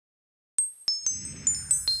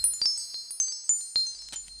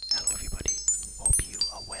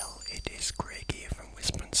it's Greg here from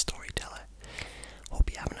Whispering Storyteller. Hope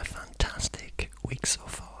you're having a fantastic week so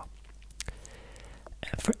far.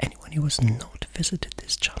 For anyone who has not visited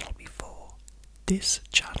this channel before, this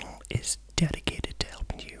channel is dedicated to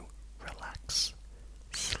helping you relax,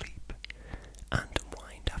 sleep, and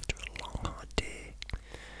unwind after a long, hard day.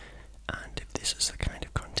 And if this is the kind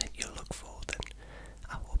of content you look for, then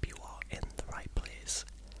I hope you are in the right place.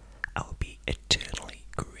 I would be eternally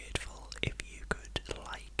grateful if you could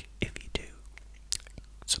if you do,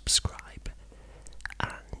 subscribe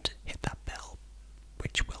and hit that bell,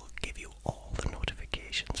 which will give you all the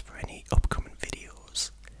notifications for any upcoming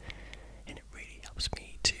videos, and it really helps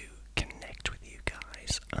me to connect with you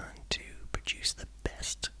guys and to produce the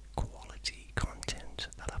best quality content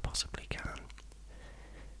that I possibly can.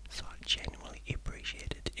 So I genuinely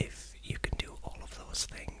appreciate it if you can do all of those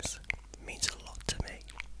things. It means a lot to me.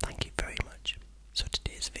 Thank you very much. So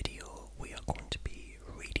today's video we are going to be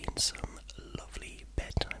reading some lovely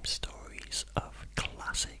bedtime stories of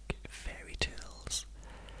classic fairy tales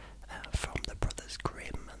from the Brothers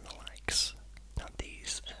Grimm and the likes. Now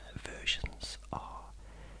these versions are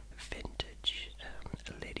vintage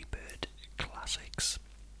Ladybird classics.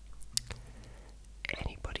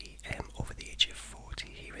 Anybody over the age of 40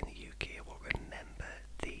 here in the UK will remember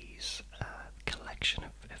these collection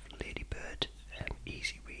of Ladybird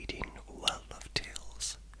easy reading, well loved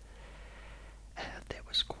tales. There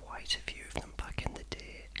was quite a few of them back in the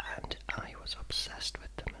day, and I was obsessed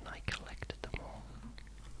with them and I collected them all.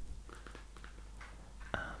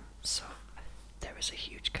 So there is a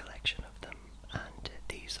huge collection of them, and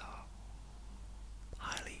these are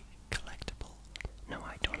highly collectible. Now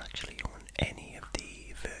I don't actually own any of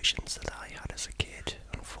the versions that I had as a kid.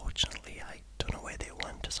 Unfortunately, I don't know where they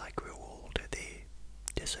went as I grew older. They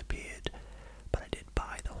disappeared, but I did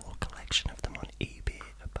buy the whole collection of them on eBay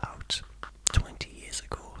about 20 years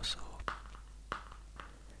ago or so.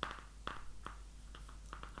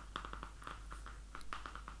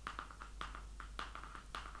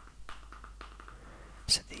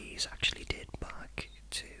 So these actually date back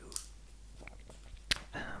to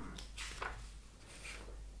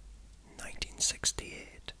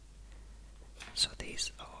 1968. So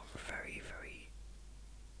these are very, very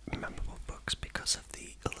memorable books because of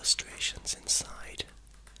the illustrations inside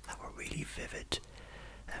that were really vivid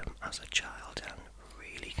as a child and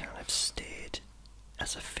really kind of stayed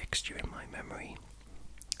as a fixture in my memory.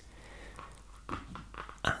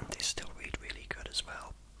 And they still read really good as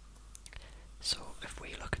well. So if we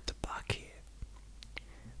look at the back here,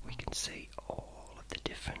 we can see all of the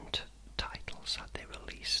different titles that they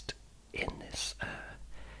released in this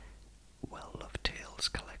Well Loved Tales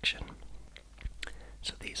collection.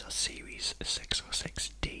 So these are series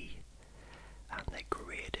 606D, and they're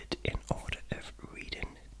graded in order of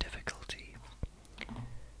reading difficulty.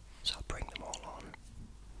 So I'll bring them all on.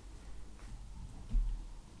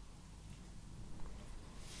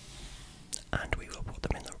 And we will put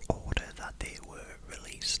them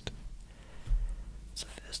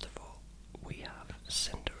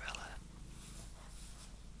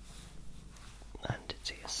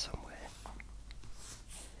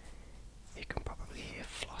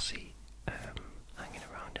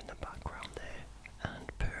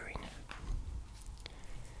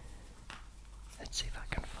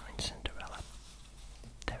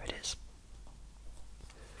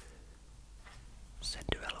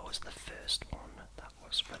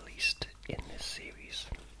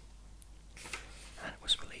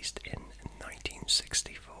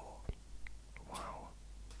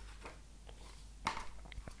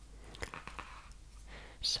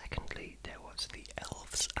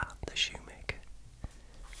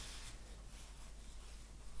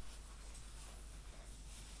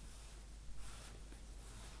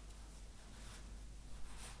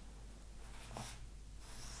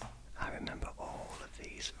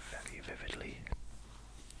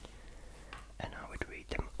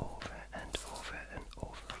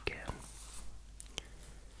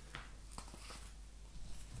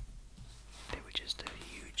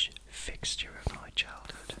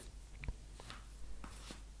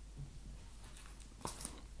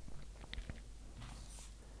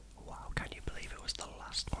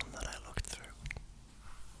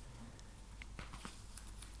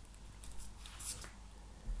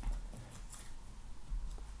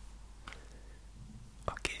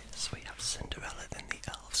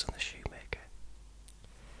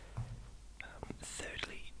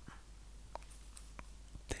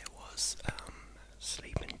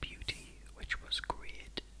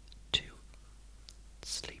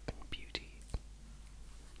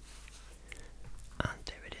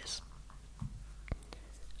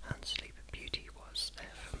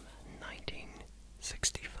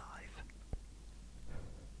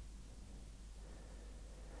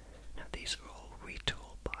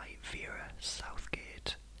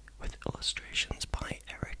illustrations by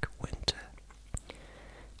Eric Winter,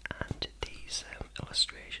 and these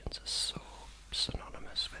illustrations are so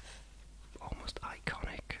synonymous with almost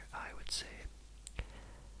iconic, I would say.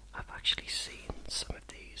 I've actually seen some of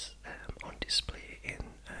these on display in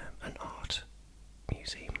an art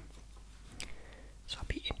museum, so I'd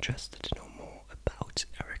be interested to know more about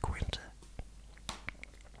Eric Winter.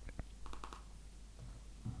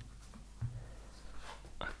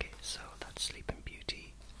 Okay, so that's Sleeping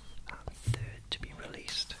Beauty, and third to be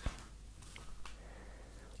released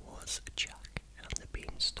was Jack and the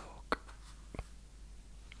Beanstalk.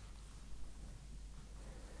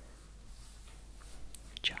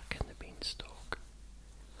 Jack and the Beanstalk.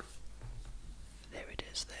 There it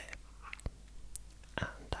is there.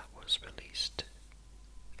 And that was released.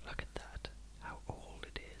 Look at that, how old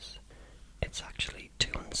it is. It's actually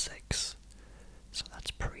 2 and 6. So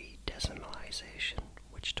that's pre-decimalisation,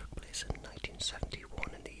 which took place in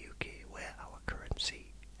 1971 in the UK, where our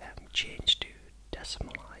currency changed to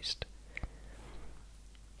decimalised.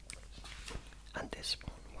 And this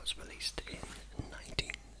one was released in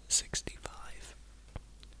 1965.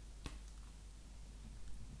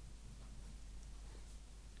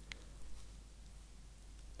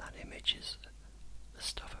 That image is the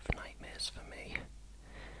stuff of nightmares for me.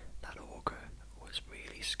 That ogre was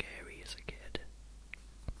really scary as a kid.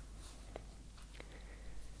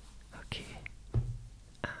 Okay,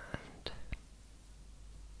 and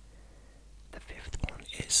the fifth one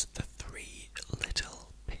is The Three Little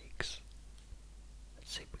Pigs.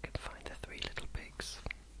 Let's see if we can find the Three Little Pigs.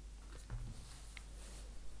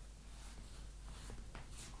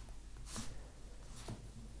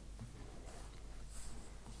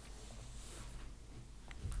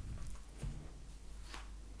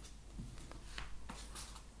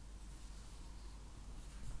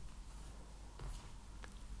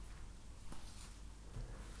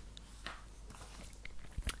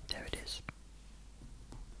 There it is.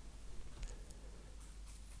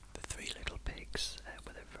 The Three Little Pigs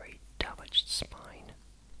with a very damaged spine.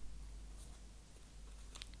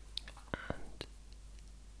 And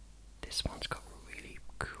this one's got really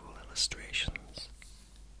cool illustrations,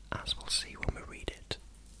 as we'll see when we read it.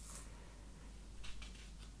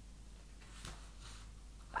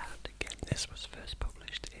 And again, this was first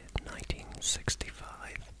published in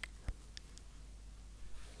 1965.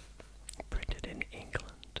 Printed in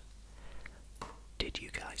England. Did you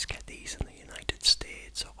guys get these in the United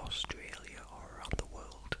States or Australia or around the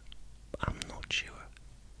world? I'm not sure.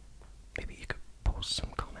 Maybe you could post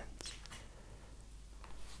some comments.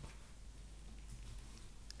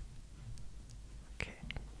 Okay.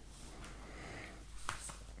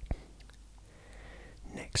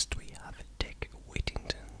 Next we have Dick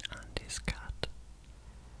Whittington and his cat,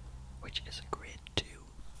 which is a grade 2.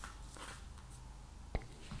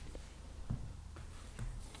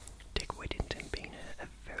 Dick Whittington being a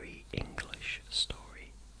very English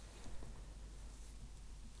story,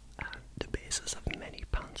 and the basis of many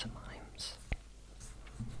pantomimes.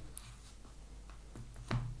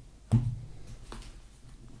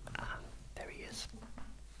 There he is.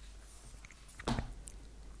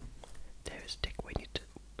 There is Dick Whittington.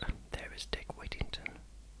 There is Dick Whittington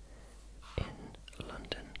in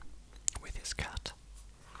London with his cat.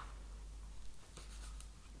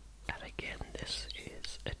 And again, this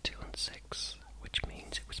is a 2 and 6, which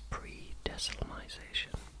means it was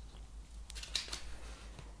pre-decimalisation,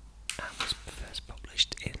 and was first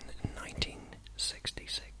published in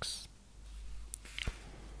 1966.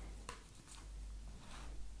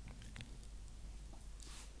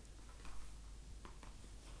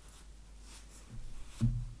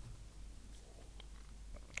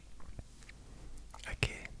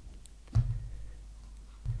 Okay.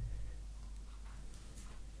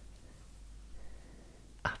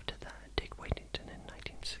 After that, Dick Whittington in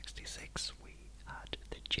 1966, we had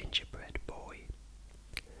The Gingerbread Boy.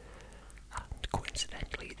 And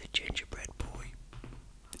coincidentally, The Gingerbread Boy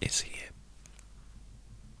is here.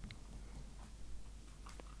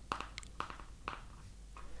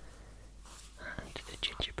 And The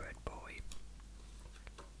Gingerbread Boy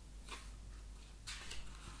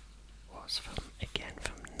was from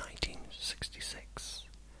 1966.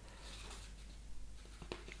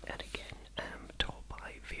 And again, told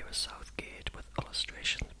by Vera Southgate with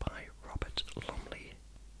illustrations by Robert Lumley.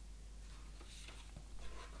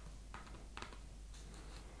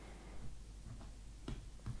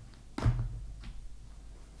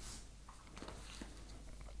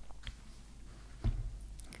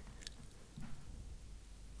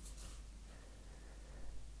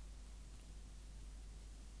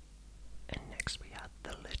 And next we had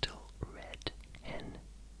The Little Red Hen,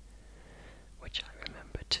 which I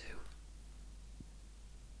remember too.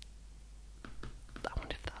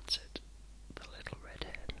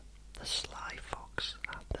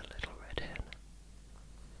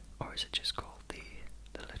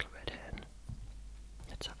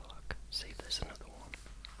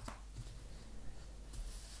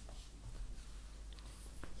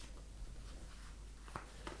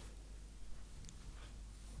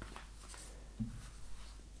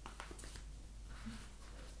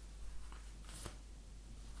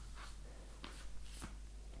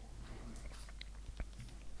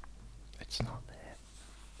 it's not there.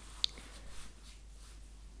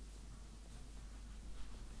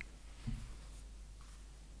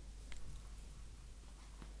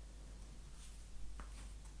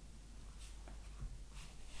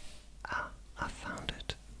 Ah, I found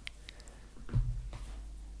it.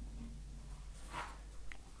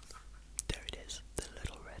 There it is, the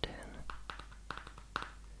little red hen.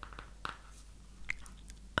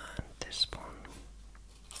 And this one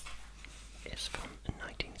is from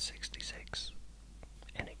 1966,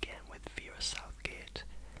 and again with Vera Southgate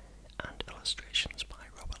and illustrations by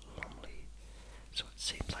Robert Lumley. So it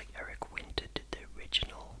seems like Eric Winter did the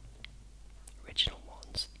original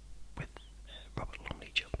ones with Robert Lumley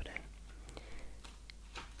jumping in.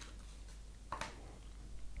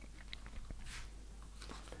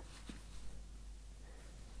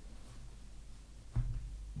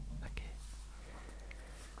 Okay.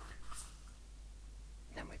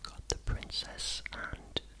 Then we've got the Princess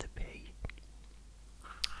and the Pea.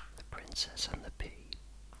 The Princess and the Pea.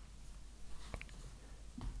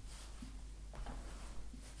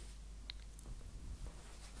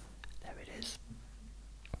 There it is.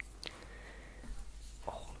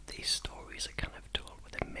 All of these stories are kind of told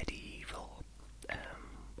with a medieval,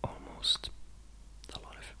 almost a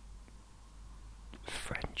lot of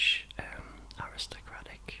French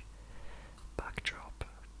aristocratic backdrop.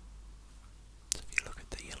 So if you look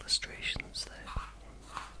at the illustrations there.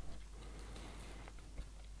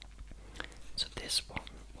 So this one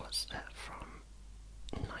was from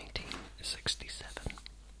 1967,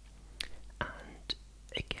 and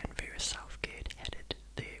again Vera Southgate headed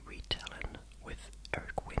the retelling with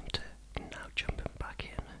Eric Winter now jumping back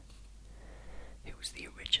in, who was the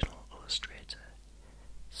original illustrator.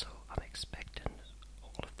 So I'm expecting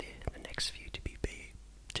all of the next few to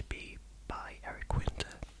be by Eric Winter.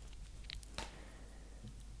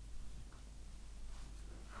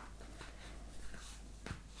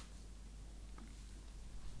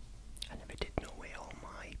 I never did know where all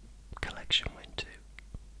my collection went to.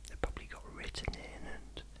 They probably got written in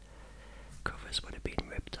and covers would have been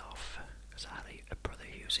ripped off, because I had a brother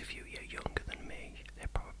who's a few years younger than me. They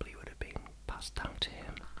probably would have been passed down to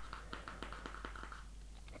him.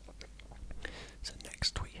 So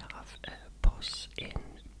next we have Puss in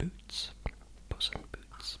Boots. Puss in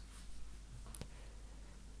Boots.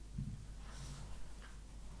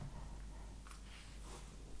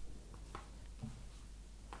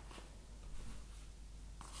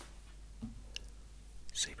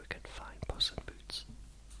 See if we can find Puss in Boots.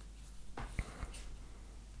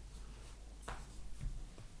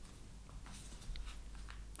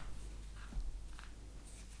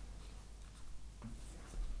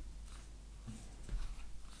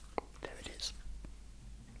 There it is.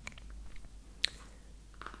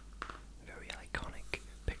 Very iconic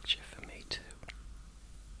picture for me too.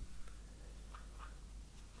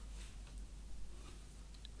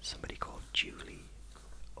 Somebody called Julie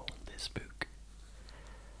owned this book.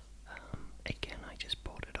 Again, I just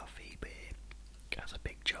bought it off eBay as a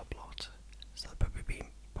big job lot. So it's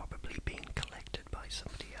probably being collected by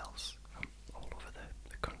somebody else from all over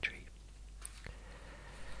the country.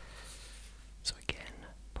 So again,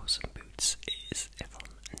 Puss in Boots is from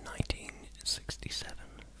 1967.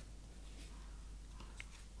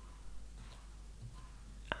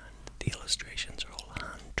 And the illustrations are all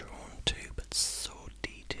hand-drawn too, but so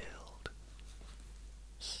detailed.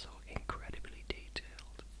 So incredibly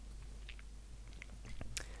detailed.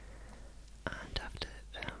 And after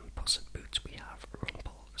Puss in Boots we have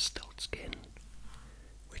Rumpelstiltskin,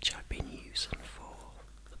 which I've been using for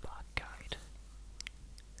the back guide.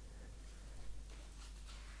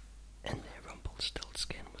 And their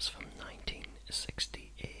Rumpelstiltskin was from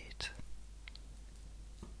 1968.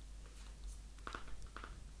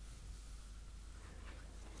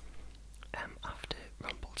 After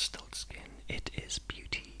Rumpelstiltskin, it is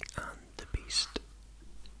Beauty and the Beast.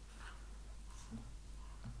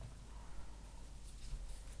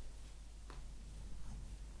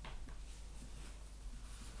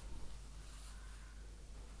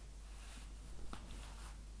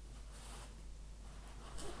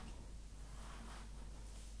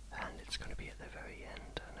 And it's going to be at the very end.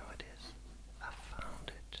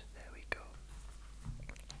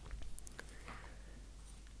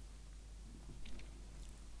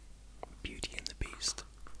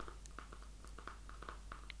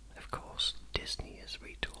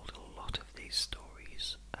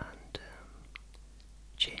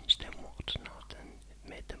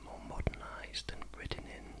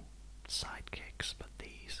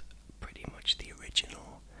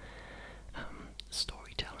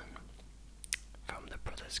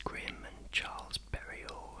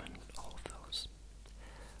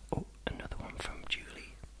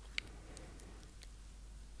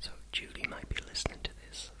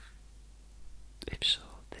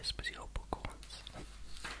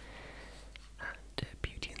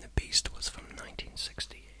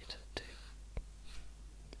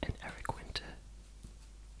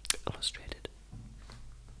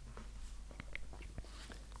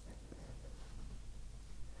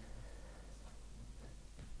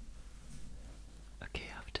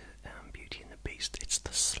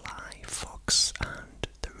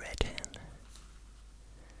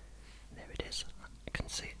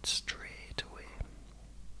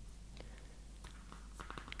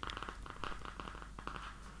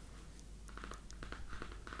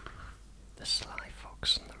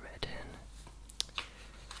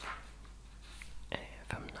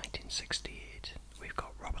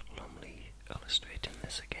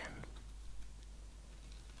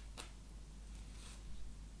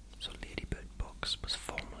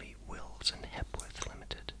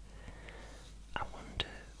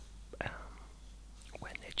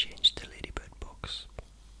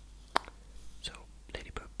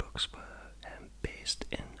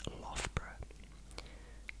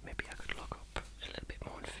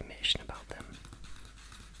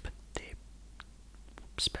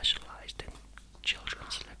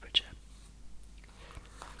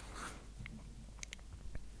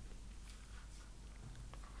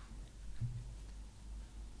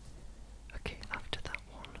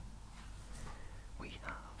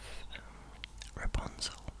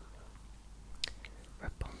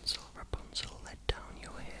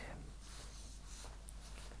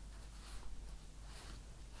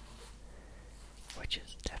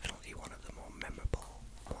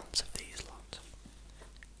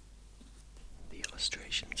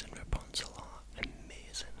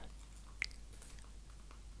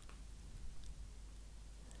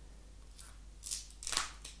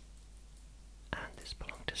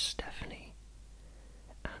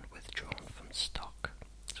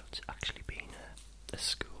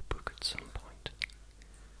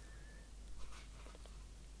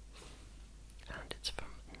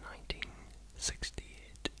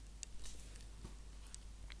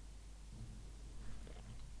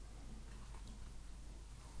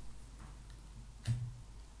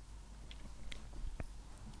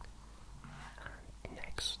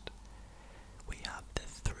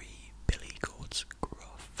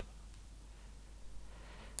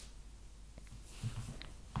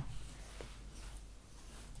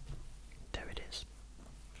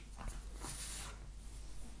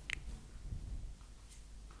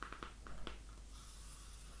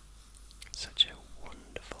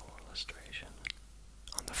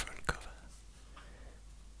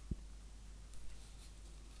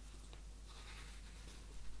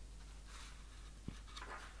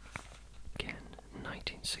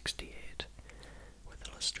 1968, with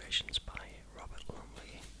illustrations by Robert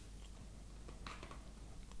Lumley.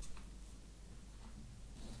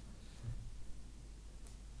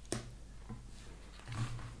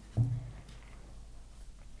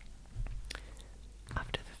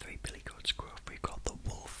 After the three billy goats grew up, we got The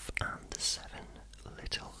Wolf and the Seven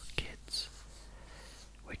Little Kids,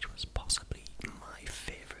 which was possibly my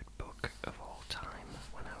favourite book of all time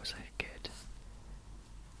when I was a kid.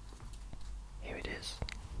 Here it is.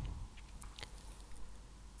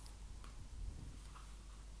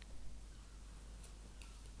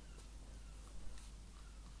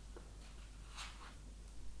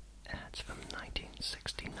 It's from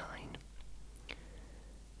 1969.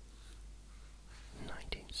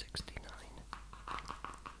 1969.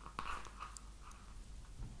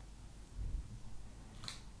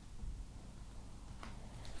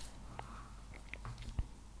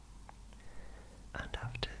 And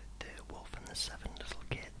after The Wolf and the Seven Little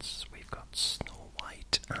Kids, we've got Snow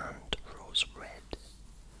White and Rose Red.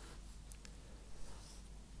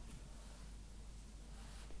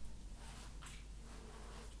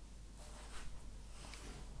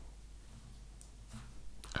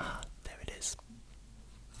 Ah, there it is.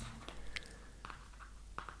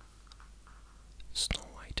 Snow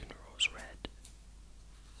White and Rose Red.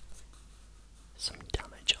 Some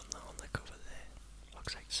damage on the cover there.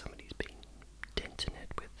 Looks like somebody's been denting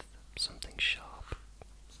it with something sharp.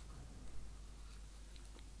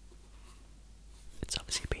 It's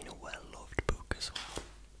obviously been a well-loved book as well.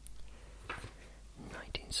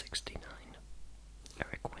 1969.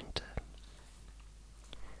 Eric Winter.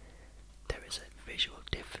 There is a visual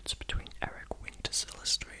difference between Eric Winter's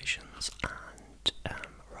illustrations and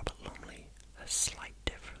Robert Lumley. A slight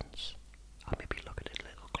difference. I'll maybe look at it a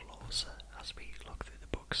little closer as we look through the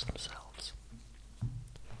books themselves.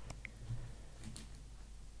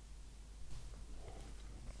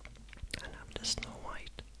 And after Snow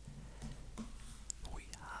White, we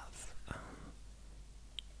have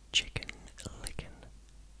Chicken Licken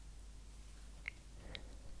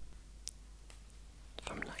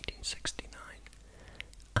from 1969,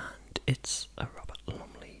 and it's a Robert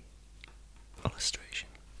Lumley illustration.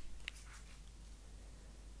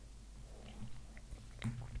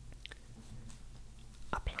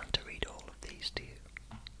 I plan to read all of these to you.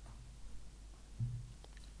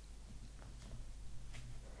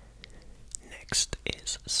 Next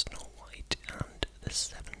is Snow White and the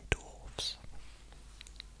Seven Dwarfs.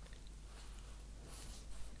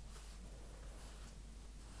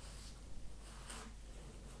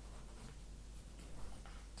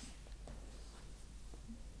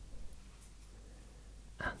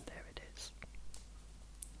 And there it is.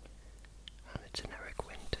 And it's an Eric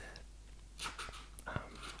Winter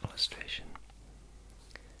illustration.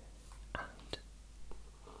 And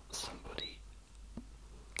somebody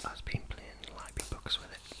has been playing library books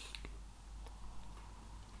with it.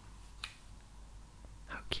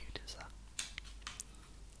 How cute is that?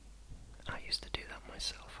 I used to do that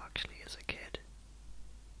myself actually as a kid,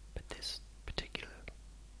 but this particular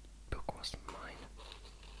book wasn't mine.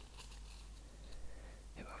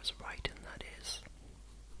 If I was right, and that is.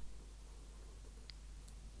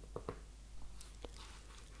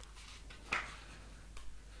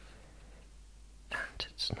 And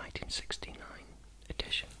it's 1969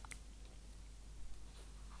 edition.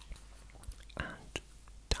 And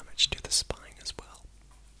damage to the spine as well.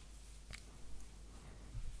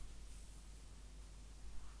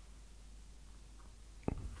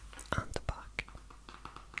 And the back.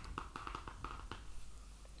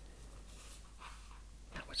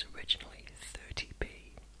 That was originally 30p.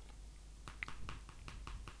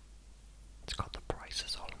 It's got the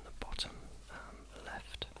prices all in the bottom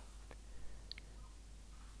left.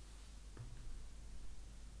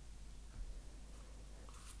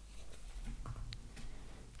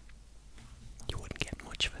 You wouldn't get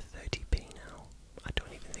much for 30p now. I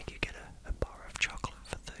don't even think you get a bar of chocolate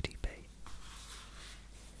for 30p.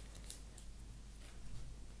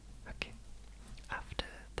 Okay, after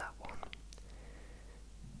that one,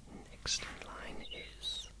 next in line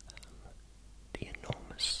is The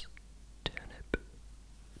Enormous Turnip.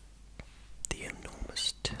 The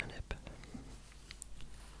Enormous Turnip.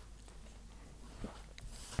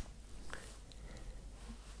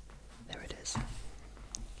 There it is.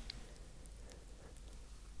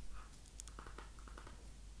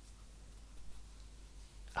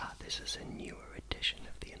 This is a newer edition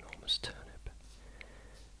of The Enormous Turnip.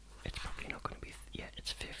 It's probably not going to be,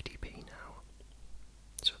 it's 50p now.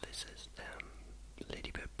 So this is,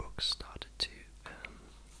 Ladybird Books started to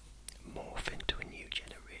morph into a new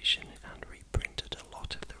generation and reprinted a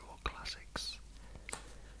lot of their old classics.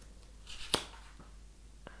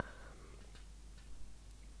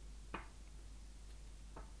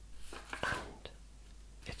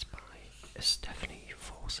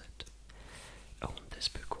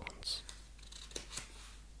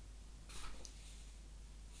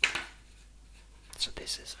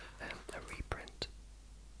 this is a reprint.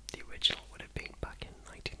 The original would have been back in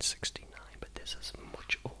 1969, but this is a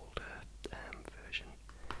much older version,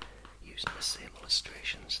 using the same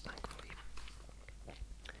illustrations, thankfully.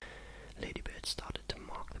 Ladybird started to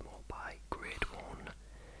mark them all by grade 1,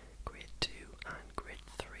 grade 2 and grade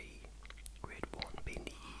 3. Grade 1 being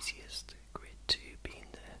the easiest, grade 2 being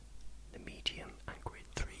the medium, and grade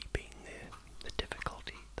 3 being the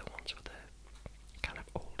difficulty, the ones with the kind of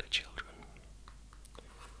older children.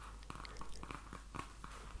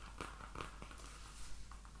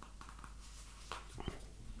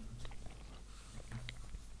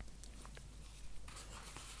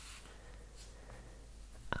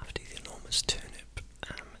 After the enormous turnip,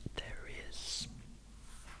 there is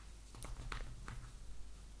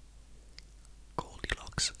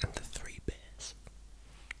Goldilocks and the Three Bears.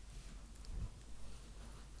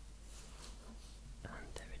 And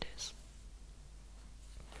there it is.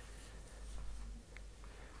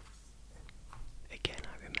 Again,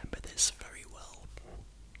 I remember this very well.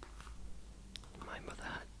 My mother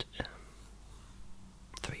had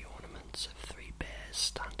 3 ornaments of 3 bears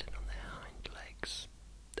standing on their hind legs,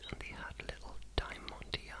 and they had little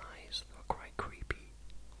diamond-y eyes that were quite creepy.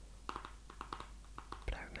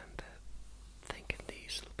 But I remember thinking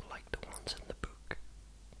these looked like the ones in the book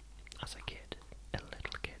as a kid, a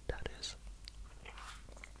little kid that is.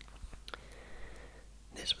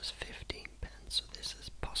 This was 15 pence, so this is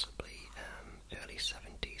possibly early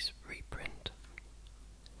 70s reprint.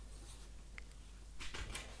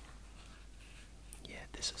 Yeah,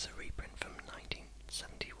 this is a reprint from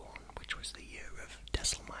 1971, which was the year of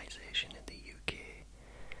Deislamization in the UK.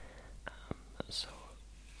 So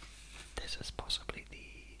this is possibly the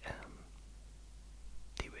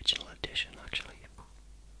original edition, actually.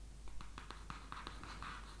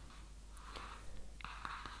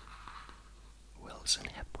 Wills and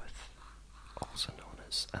Hepworth, also known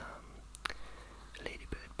as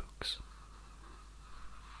Ladybird books.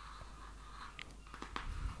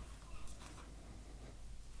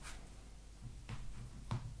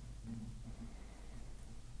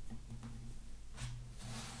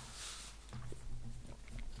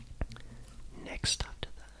 Next, after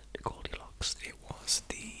that, Goldilocks, it was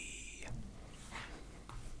the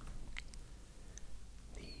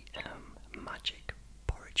magic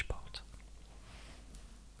porridge pot.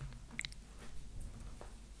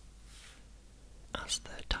 As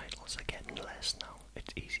the titles are getting less now,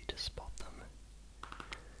 it's easy to spot them.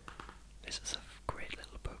 This is a great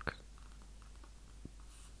little book.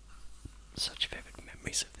 Such vivid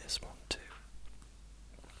memories of this one too.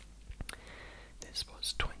 This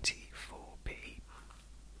was 24p.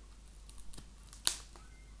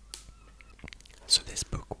 So this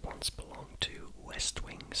book once belonged to West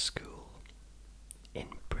Wing School in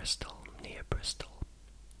Bristol, near Bristol.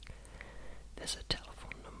 There's a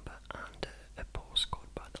telephone number and a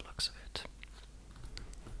postcode by the looks of it.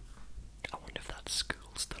 I wonder if that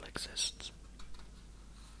school still exists.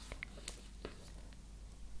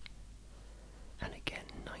 And again,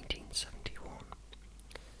 1971.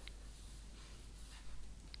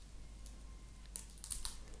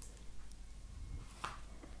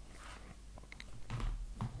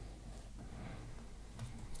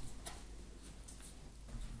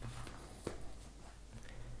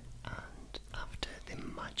 And after the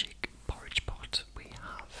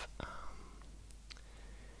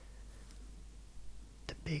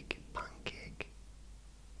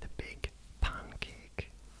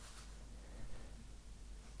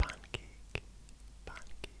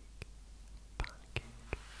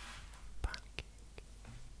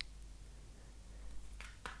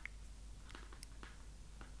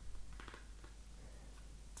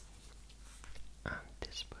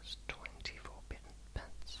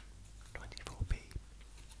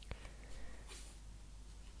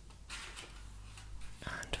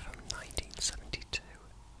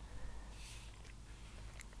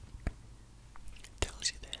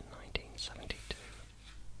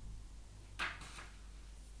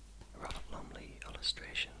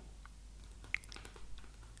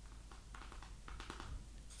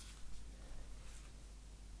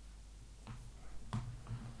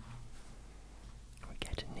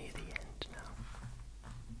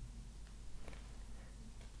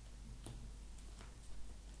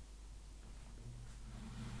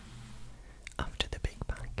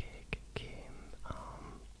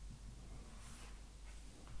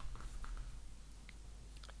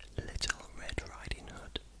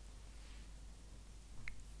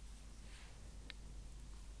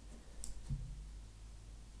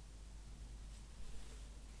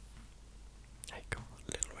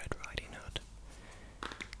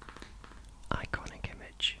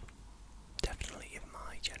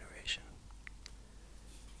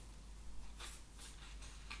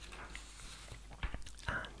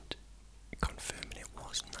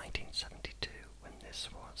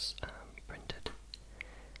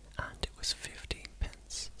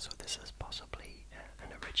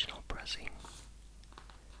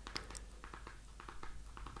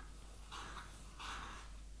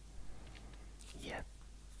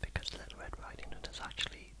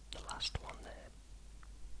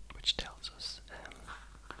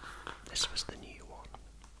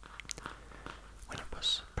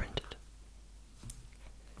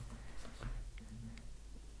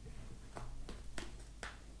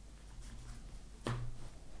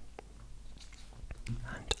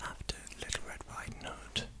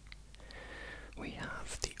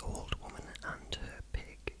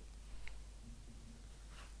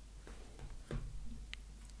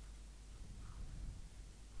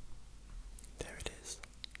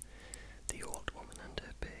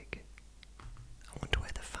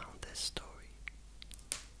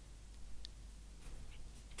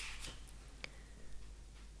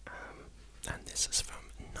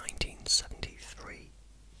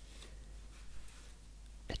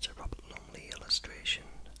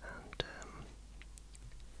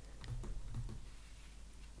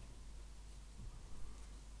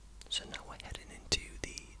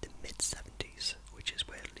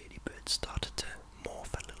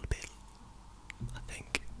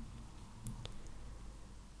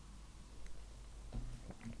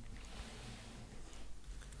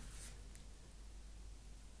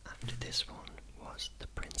was The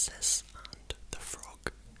Princess and the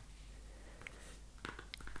Frog,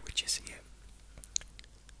 which is here.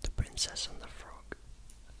 The Princess and the Frog.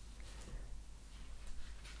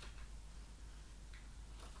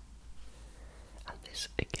 And this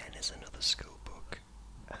again is another school book,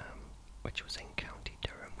 which was in County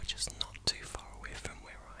Durham, which is not too far away from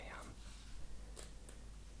where I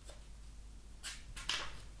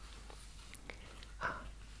am.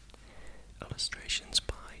 Illustrations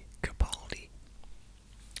by Capaldi.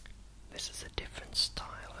 This is a different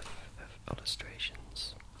style of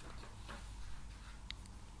illustrations.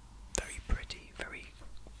 Very pretty, very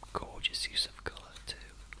gorgeous use of colour too.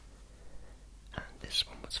 And this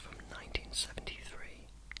one was from 1973.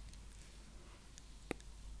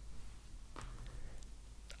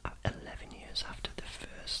 11 years after the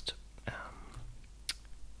first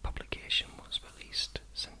publication was released,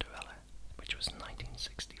 Cinderella, which was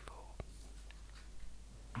 1964.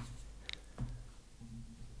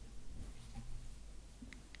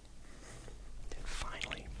 Then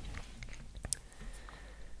finally,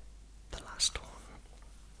 the last one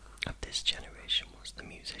of this generation was The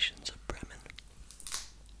Musicians of Bremen,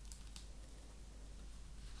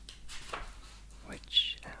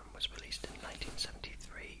 which was released in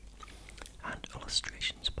 1973, and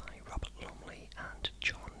illustrations by Robert Lumley and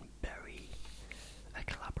John Berry, a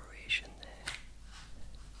collaboration there.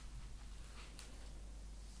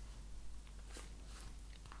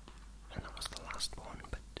 And that was the last one,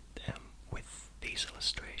 but with these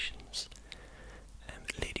illustrations,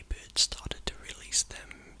 Ladybird started to release them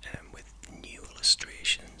with new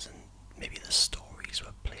illustrations, and maybe the stories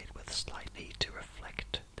were played with slightly to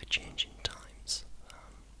reflect the changing times.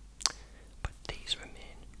 But these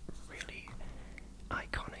remain really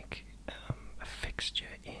iconic, a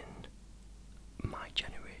fixture in my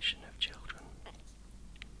generation of children.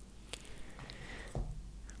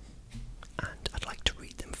 And I'd like to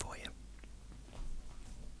read them for you.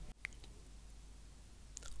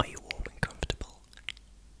 Are you warm and comfortable?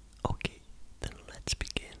 Okay, then let's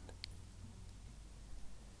begin.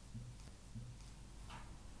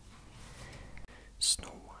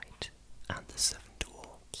 Snow White and the Seven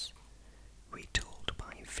Dwarfs, retold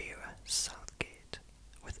by Vera Southgate,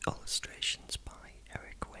 with illustrations by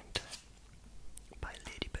Eric Winter, by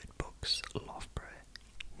Ladybird Books, Loughborough,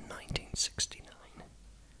 1969.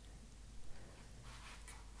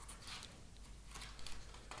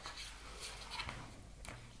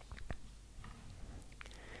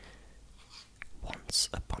 Once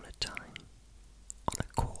upon a time, on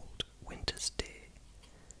a cold winter's day,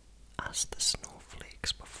 as the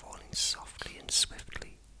snowflakes were falling softly and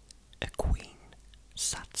swiftly, a queen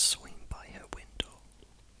sat sewing by her window.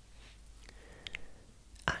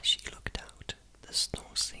 As she looked out, the snow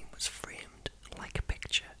scene was framed like a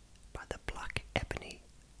picture by the black ebony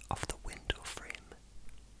of the window frame.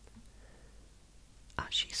 As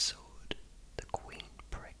she sewed, the queen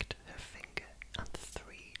pricked her finger, and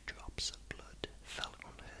 3 drops of blood fell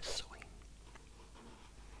on her sewing.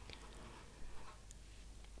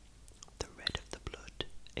 The red of the blood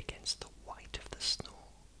against the white of the snow,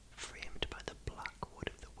 framed by the black wood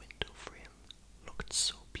of the window frame, looked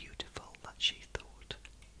so beautiful that she thought,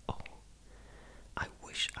 "Oh, I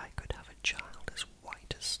wish I could have a child as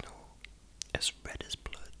white as snow, as red as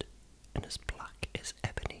blood, and as black as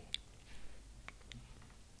ebony."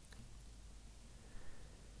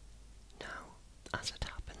 Now, as it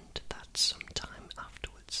happened that some time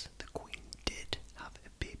afterwards the queen did have a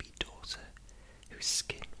baby daughter, whose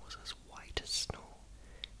skin was as white as snow,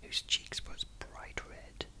 whose cheeks were as bright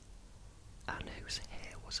red, and whose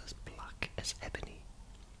hair was as black as ebony,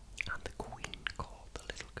 and the queen called the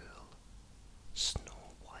little girl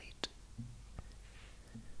Snow White.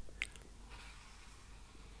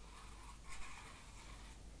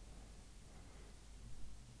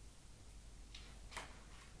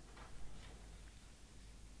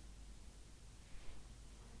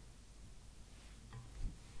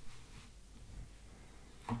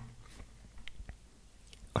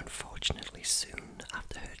 Unfortunately, soon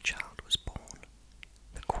after her child was born,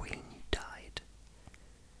 the queen died.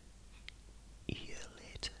 A year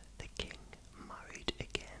later, the king married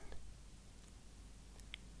again.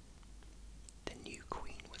 The new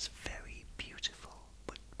queen was very beautiful,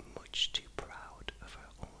 but much too proud of her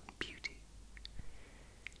own beauty.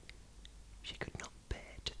 She could not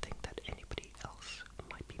bear to think that anybody else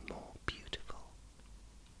might be more beautiful.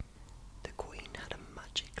 The queen had a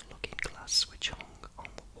magic looking glass which hung on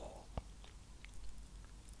the wall.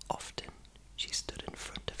 Often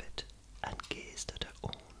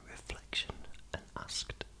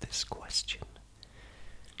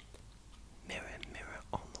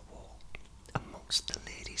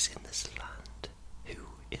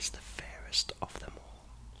is the fairest of them all?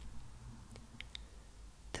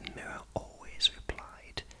 The mirror always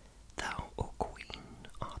replied, Thou, O Queen,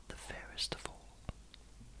 art the fairest of all.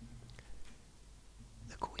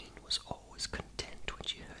 The Queen was always content when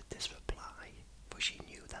she heard this reply, for she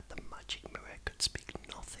knew that the magic mirror could speak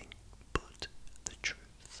nothing but the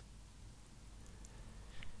truth.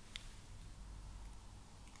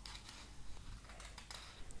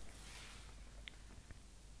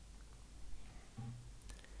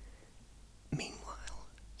 Meanwhile,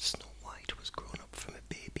 Snow White was grown up from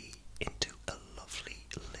a baby into a lovely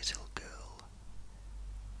little girl.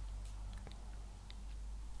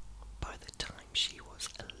 By the time she was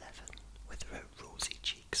 11, with her rosy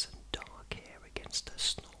cheeks and dark hair against her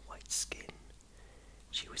snow-white skin,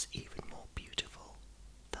 she was even more beautiful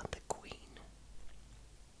than the Queen.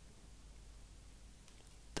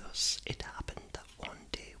 Thus it happened that one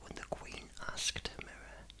day when the Queen asked her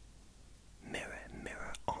mirror, Mirror,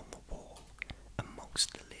 mirror on the wall,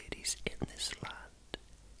 amongst the ladies in this land,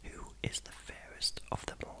 who is the fairest of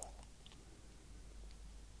them all?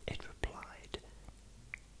 It replied,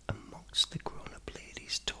 Amongst the grown-up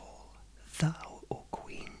ladies tall, thou, O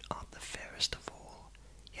Queen, art the fairest of all.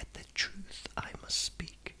 Yet the truth I must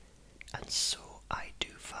speak, and so I do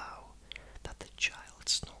vow, that the child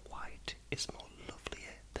Snow White is more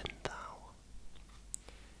lovelier than thou.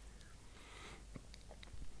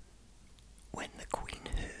 When the Queen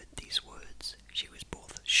heard these words, she was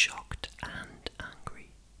both shocked and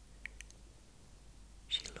angry.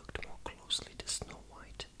 She looked more closely to Snow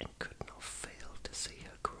White and could not fail to see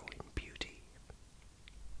her growing beauty.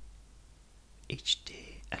 Each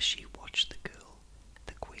day as she watched the girl,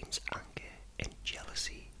 the Queen's anger and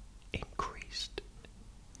jealousy increased.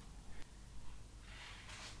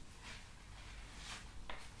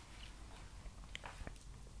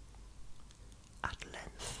 At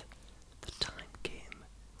length, the time came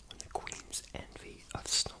when the Queen's envy of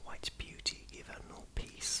Snow White's beauty gave her no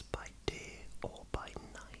peace by day or by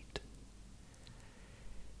night.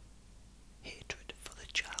 Hatred for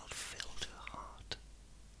the child filled her heart.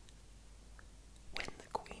 When the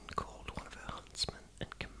Queen called one of her huntsmen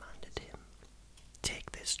and commanded him,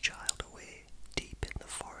 Take this child away deep in the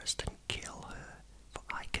forest and kill her, for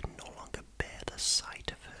I can no longer bear the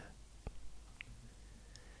sight of her.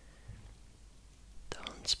 The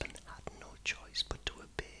huntsman had no choice but to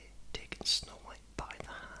obey. Taking Snow White by the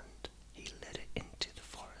hand, he led her into the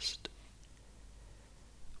forest.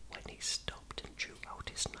 When he stopped and drew out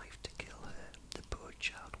his knife to kill her, the poor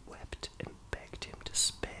child wept and begged him to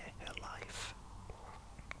spare her life.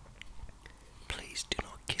 Please do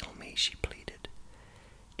not kill me, she pleaded.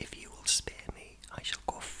 If you will spare me, I shall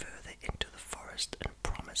go further into the forest and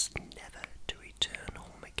promise never to return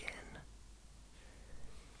home again.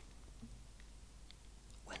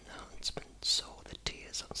 When the huntsman saw the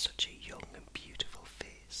tears on such a young and beautiful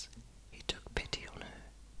face, he took pity on her.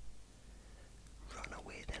 Run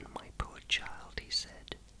away then, my poor child, he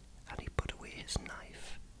said, and he put away his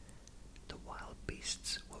knife. The wild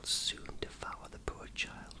beasts will soon devour the poor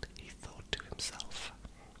child, he thought to himself.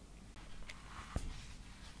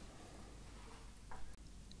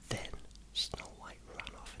 Then Snow White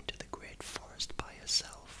ran off into the great forest by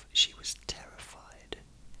herself. She was terrified.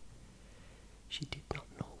 She did not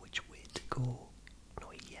know which way to go,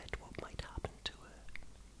 nor yet what might happen to her.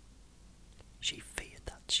 She feared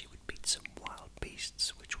that she would meet some wild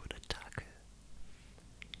beasts which would attack her.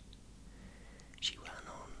 She ran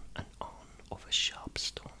on and on over sharp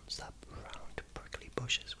stones that round prickly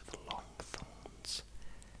bushes with long thorns.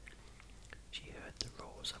 She heard the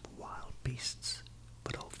roars of wild beasts,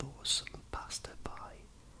 but although some passed her by,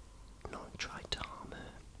 none tried to harm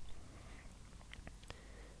her.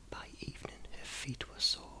 By evening her feet were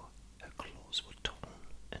sore, her clothes were torn,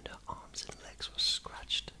 and her arms and legs were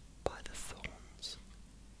scratched by the thorns.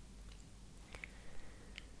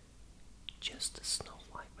 Just as Snow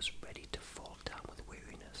White was ready to fall down with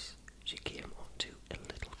weariness, she came onto a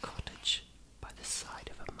little cottage by the side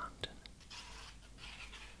of a mountain.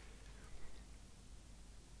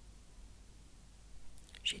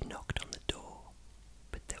 She knocked on the door,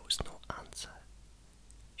 but there was no answer.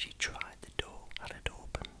 She tried the door and it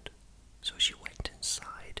opened, so she went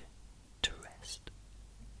inside to rest.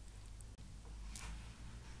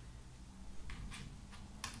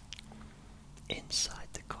 Inside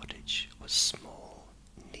the cottage was small,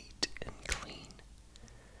 neat and clean.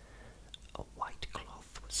 A white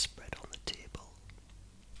cloth was spread on the table.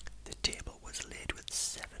 The table was laid with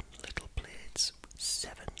 7 little plates, with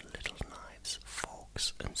 7 little knives,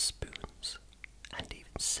 forks and spoons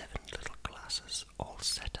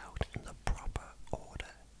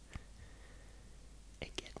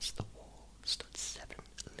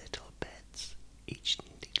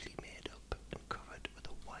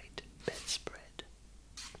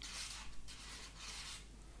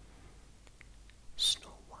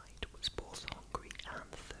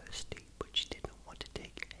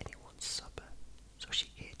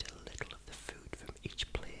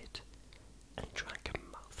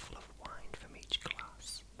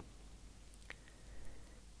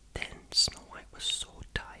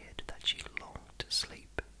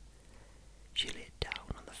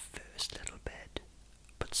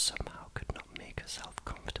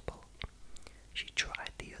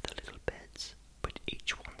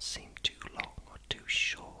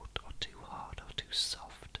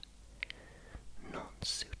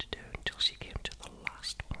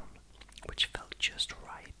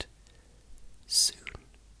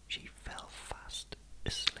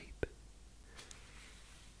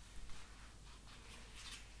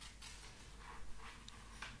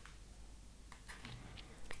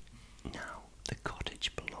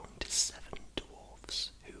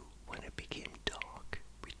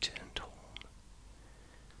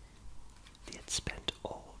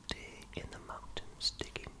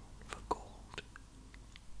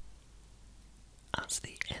As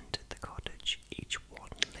they entered the cottage, each one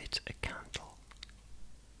lit a candle.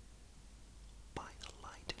 By the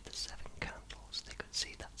light of the 7 candles, they could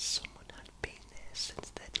see that someone had been there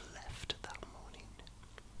since they'd left that morning.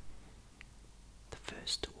 The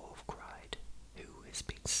first dwarf cried, "Who has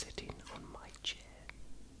been sitting on my chair?"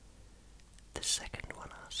 The second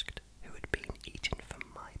one asked, "Who had been eating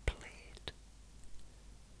from my plate?"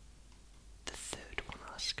 The third one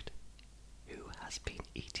asked, "Who has been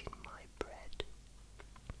eating my bread?"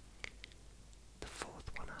 The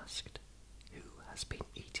fourth one asked, "Who has been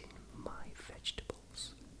eating my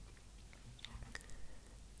vegetables?"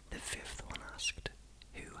 The fifth one asked,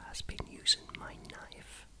 "Who has been using my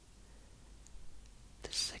knife?"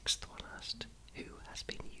 The sixth one asked, "Who has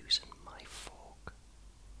been using my fork?"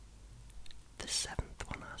 The seventh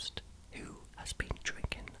one asked, "Who has been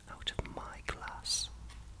drinking out of my glass?"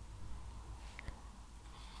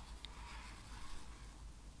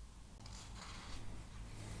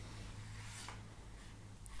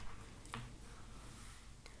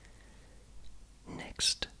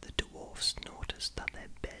 Next, the dwarfs noticed that their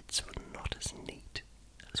beds were not as neat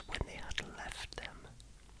as when they had left them.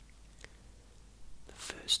 The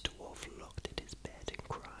first dwarf looked at his bed and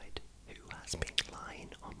cried, "Who has been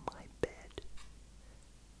lying on my bed?"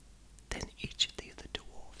 Then each of the other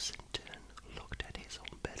dwarfs in turn looked at his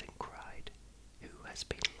own bed and cried, "Who has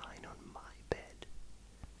been lying on my bed?"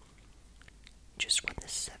 Just when the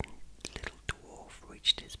 7th little dwarf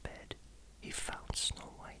reached his bed, he found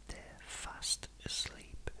Snow White there, fast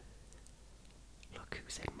asleep. "Look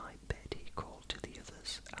who's in my bed," he called to the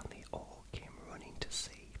others, and they all came running to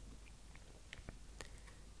see.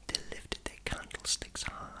 They lifted their candlesticks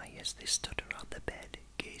high as they stood around the bed,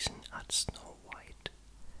 gazing at Snow White.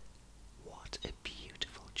 "What a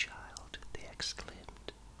beautiful child!" they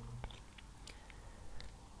exclaimed.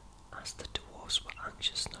 As the dwarfs were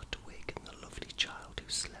anxious not to waken the lovely child who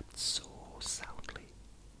slept so soundly,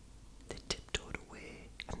 they tiptoed away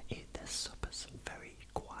and ate their suppers very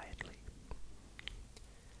quietly.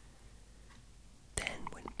 Then,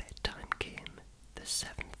 when bedtime came, the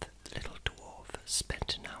 7th little dwarf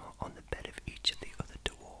spent an hour on the bed of each of the other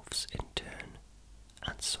dwarfs in turn,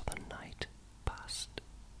 and so the night passed.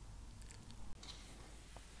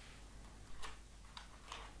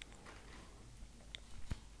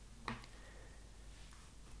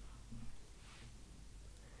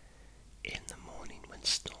 In the morning, when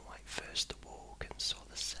Snow White first awoke and saw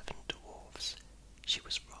the 7 dwarfs, she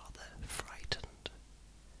was rather frightened.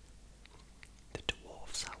 The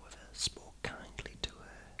dwarfs, however, spoke kindly to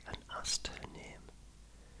her and asked her name.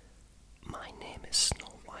 "My name is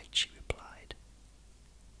Snow White," she replied.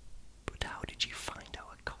 "But how did you find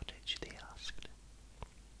our cottage?" they asked.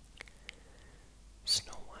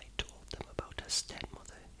 Snow White told them about her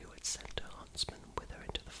stepmother, who had sent her huntsman with her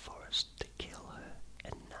into the forest to kill her,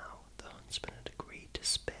 and now the huntsman had agreed to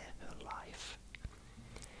spare her life.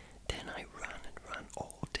 "Then I ran and ran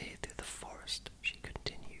all day through the forest," she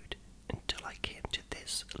continued, "until I came to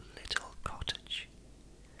this little cottage."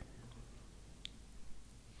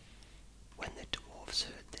 When the dwarfs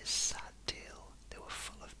heard this sad tale, they were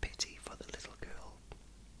full of pity for the little girl.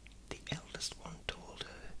 The eldest one told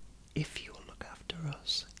her, "If you will look after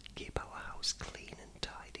us, keep our house clean and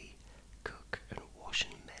tidy, cook and wash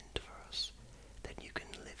and mend for us, then you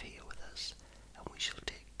can live here with us, and we shall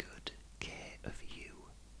take good care of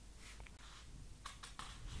you."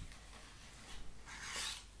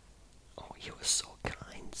 "Oh, you are so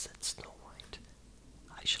kind," said Snow White.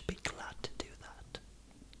 "I shall be glad to do that."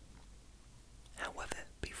 However,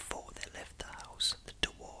 before they left the house, the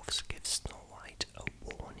dwarfs gave Snow White a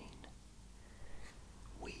warning.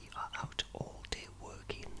 "We are out all day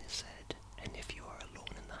working," they said, "and if you are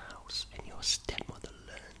alone in the house and your stepmother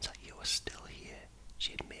learns that you are still here,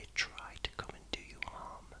 she may try to come and do you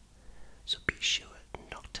harm. So be sure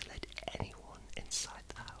not to let anyone inside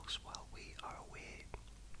the house while we are away."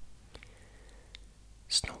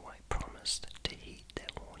 Snow White promised to heed their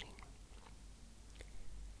warning.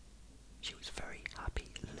 She was very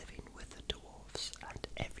happy living with the dwarfs, and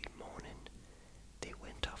every morning they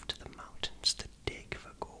went off to the mountains to dig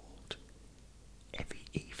for gold. Every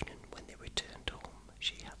evening when they returned home,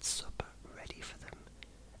 she had supper ready for them,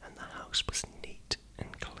 and the house was neat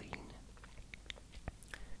and clean.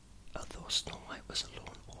 Although Snow White was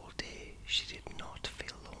alone all day, she did not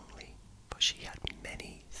feel lonely, for she had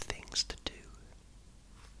many things to do.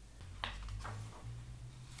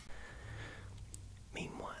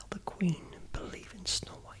 Meanwhile, the queen, believing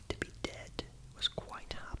Snow White to be dead, was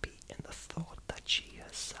quite happy in the thought that she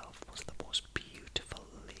herself was the most beautiful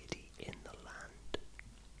lady in the land.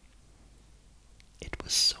 It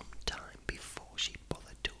was some time before she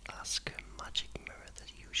bothered to ask her magic mirror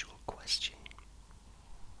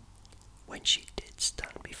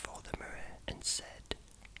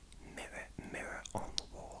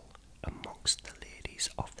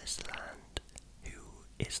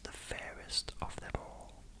fairest of them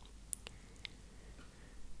all.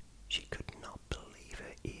 She could not believe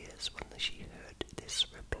her ears when she heard this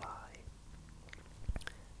reply.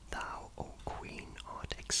 Thou, O Queen,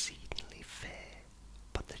 art exceedingly fair,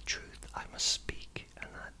 but the truth I must speak, and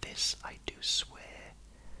at this I do swear.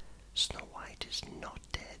 Snow White is not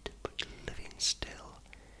dead, but living still,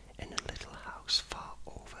 in a little house far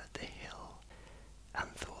over the hill. And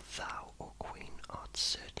though thou, O Queen, art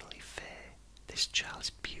certainly fair, this child's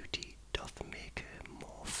beauty doth make her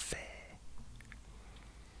more fair.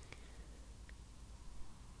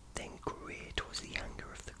 Then great was the anger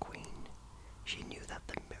of the Queen. She knew that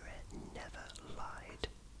the mirror never lied.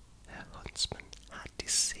 Her huntsman had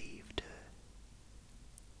deceived her.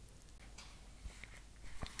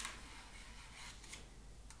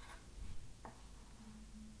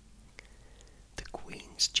 The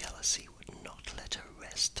Queen's jealousy would not let her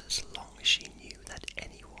rest as long as she knew that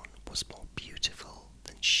anyone was more beautiful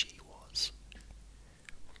than she was.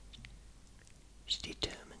 She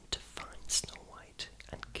determined to find Snow White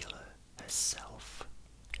and kill her herself.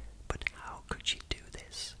 But how could she do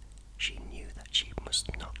this? She knew that she must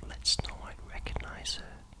not let Snow White recognize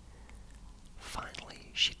her.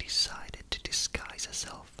 Finally, she decided to disguise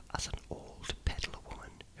herself as an old peddler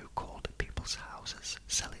woman who called at people's houses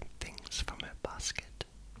selling things from her basket.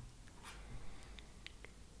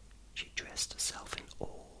 She dressed herself in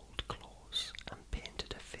old clothes and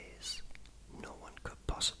painted her face. No one could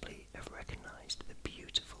possibly have recognized the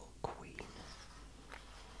beautiful Queen.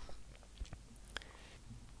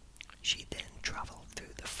 She then travelled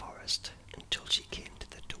through the forest until she came to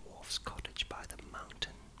the dwarf's cottage by the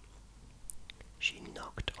mountain. She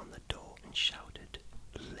knocked on the door and shouted,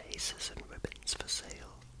 "Laces and ribbons for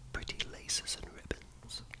sale, pretty laces and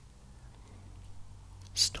ribbons."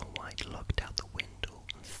 Snow White looked out the window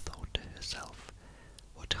and thought to herself,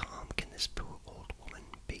 "What harm can this poor old woman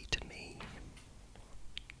be to me?"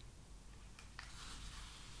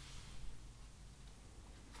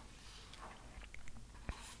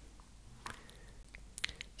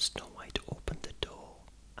 Snow White opened the door,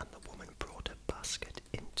 and the woman brought a basket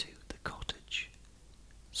into the cottage.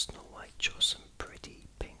 Snow White chose some pretty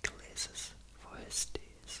pink laces for her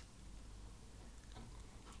stays.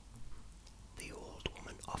 The old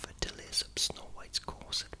woman offered to lace up Snow White's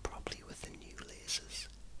corset properly with the new laces.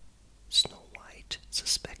 Snow White,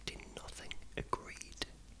 suspecting nothing, agreed.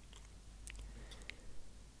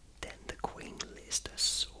 Then the Queen laced her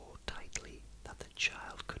so tightly that the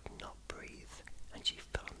child could not breathe, and she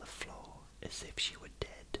fell on the floor as if she were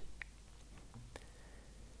dead.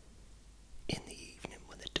 In the evening,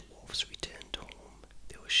 when the dwarfs returned home,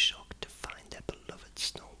 they were shocked to find their beloved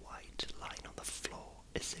Snow White lying on the floor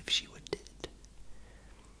as if she were dead.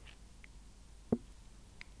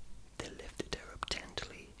 They lifted her up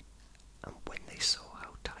tenderly, and when they saw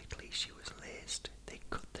how tightly she was laced, they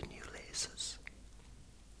cut the new laces.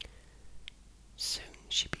 Soon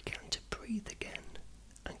she began to breathe again,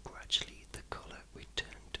 and gradually the colour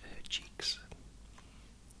returned to her cheeks.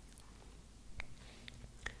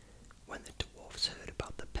 When the dwarfs heard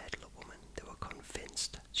about the peddler woman, they were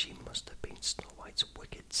convinced she must have been Snow White's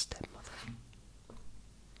wicked stepmother.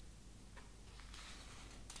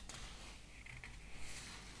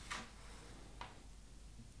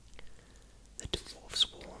 The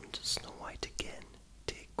dwarfs warned Snow White again,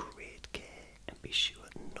 "Take great care and be sure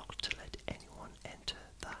not to let anyone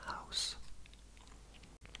enter the house."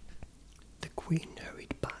 The Queen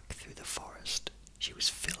hurried back through the forest. She was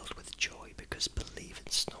filled with joy because, believing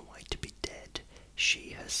Snow White to be dead,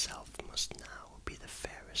 she herself must now be the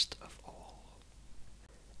fairest of all.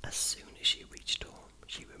 As soon as she reached home,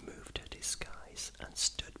 she removed her disguise and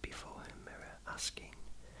stood before her mirror, asking,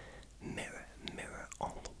 "Mirror, mirror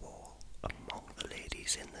on the wall, among the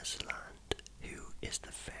ladies in this land, who is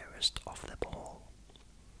the fairest of them all?"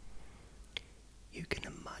 You can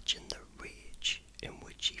imagine the rage in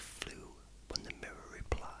which she flew when the mirror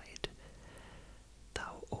replied,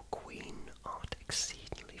 "Thou, O Queen, art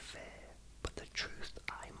exceedingly fair, but the truth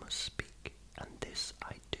I must speak, and this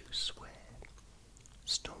I do swear.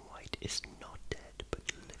 Snow White is not dead,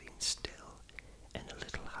 but living still, in a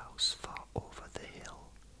little house far over the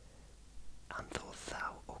hill. And though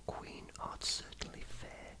thou, O Queen, art certainly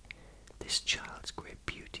fair, this child's great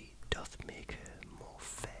beauty doth make her more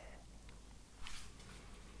fair."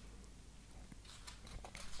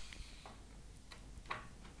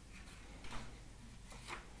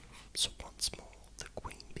 So once more the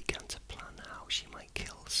Queen began to plan how she might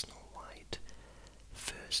kill Snow White.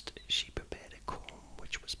 First, she prepared a comb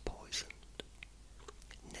which was poisoned.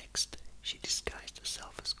 Next, she disguised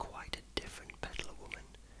herself as quite a different peddler woman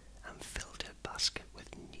and filled her basket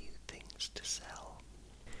with new things to sell.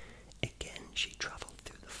 Again, she travelled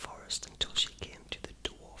through the forest until she came to the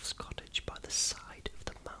dwarf's cottage by the side of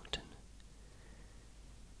the mountain.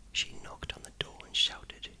 She knocked on the door and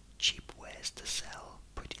shouted, "Cheap wares to sell,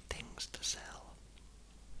 pretty things to sell."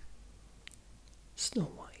 Snow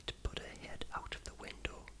White put her head out of the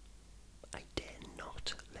window. "I dare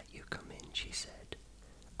not let you come in," she said.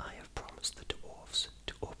 "I have promised the dwarfs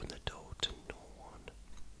to open the door to no one."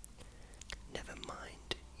 "Never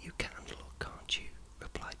mind, you can look, can't you?"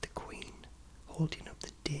 replied the Queen, holding up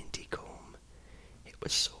the dainty comb. It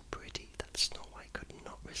was so pretty that Snow White could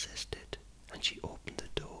not resist it, and she opened the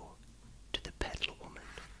door to the peddler woman.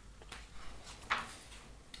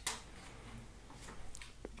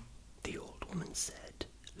 The old woman said,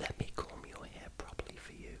 "Let me comb your hair properly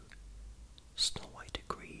for you." Snow White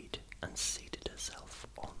agreed and seated herself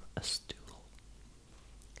on a stool.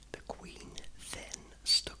 The Queen then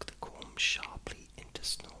stuck the comb sharply into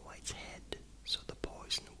Snow White's head so the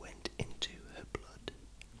poison went into her blood.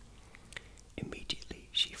 Immediately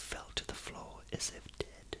she fell to the floor as if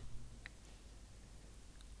dead.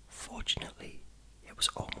 Fortunately, it was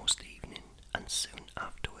almost evening, and soon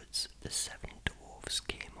afterwards the 7 dwarfs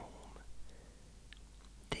came home.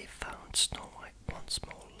 They found Snow White once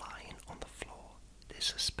more lying on the floor. They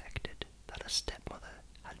suspected that her stepmother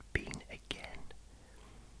had been again.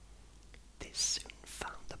 They soon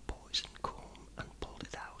found the poison comb and pulled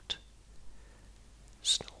it out.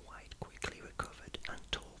 Snow White quickly recovered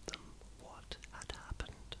and told them what had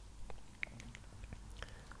happened.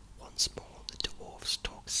 Once more the dwarfs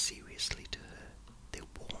talked seriously to her. They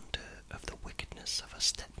warned her of the wickedness of her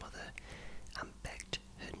stepmother and begged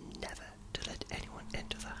her never to let anyone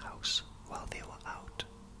enter the house while they were out.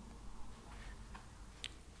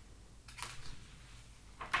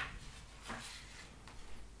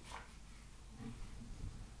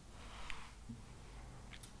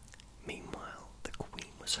 Meanwhile, the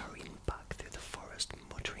Queen was hurrying back through the forest,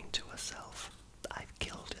 muttering to herself, "I've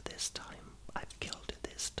killed her this time, I've killed her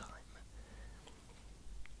this time."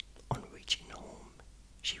 On reaching home,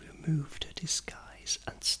 she removed her disguise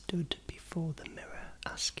and stood before the mirror,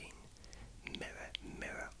 asking, "Mirror,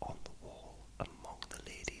 mirror on the wall, among the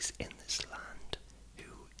ladies in this land,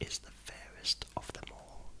 who is the fairest of them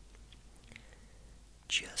all?"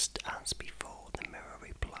 Just as before, the mirror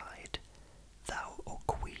replied, "Thou, O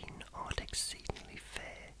Queen, art exceedingly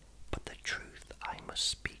fair, but the truth I must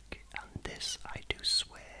speak, and this I do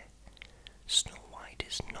swear. Snow White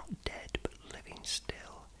is not dead, but living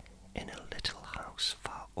still, in a little house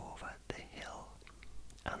far over the hill.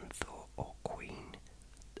 And though, O Queen,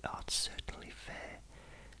 art certainly fair,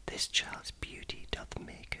 this child's beauty doth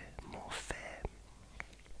make her more fair."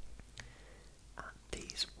 At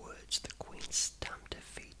these words the Queen stamped her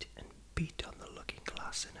feet and beat on the looking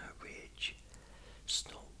glass in her rage.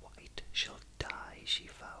 "Snow White shall die," she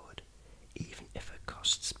vowed, "even if it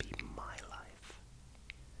costs me my life."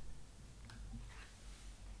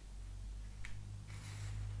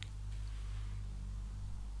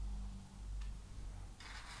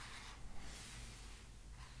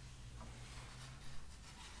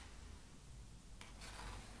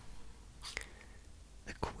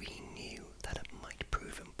 The Queen knew that it might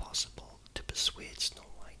prove impossible to persuade Snow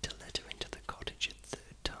White to let her into the cottage a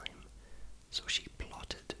third time, so she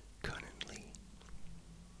plotted cunningly.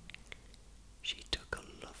 She took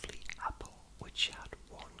a lovely apple which had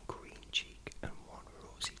one green cheek and one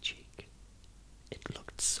rosy cheek. It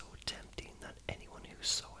looked so tempting that anyone who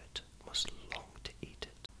saw it must long to eat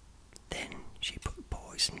it. Then she put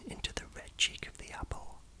poison into the red cheek of the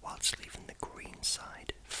apple, whilst leaving the green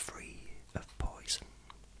side free of poison.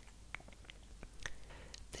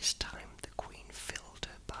 This time the Queen filled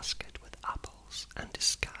her basket with apples and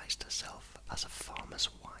disguised herself as a farmer's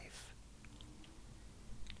wife.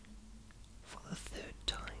 For the 3rd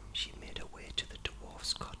time she made her way to the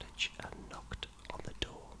dwarf's cottage and knocked on the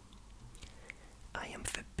door. "I am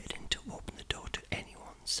forbidden to open the door to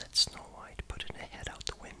anyone," said Snow White, putting her head out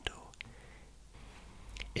the window.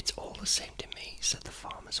 "It's all the same to me," said the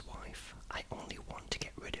farmer's wife. "I only want to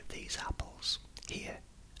get rid of these apples. Here,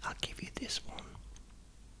 I'll give you this one."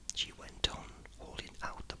 She went on, holding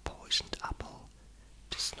out the poisoned apple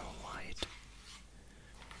to Snow White.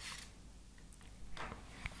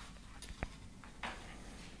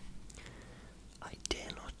 "I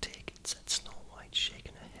dare not take it," said Snow White,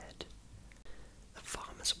 shaking her head. The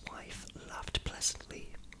farmer's wife laughed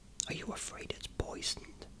pleasantly. "Are you afraid it's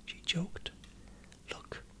poisoned?" she joked.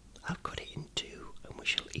 "Look, I'll cut it in 2 and we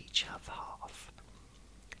shall each have half."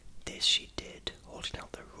 This she did, holding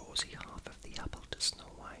out the rosy half of the apple to Snow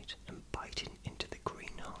White and biting into the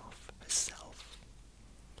green half herself.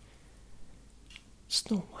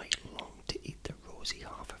 Snow White longed to eat the rosy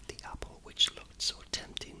half of the apple, which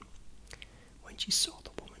she saw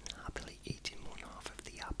the woman happily eating one half of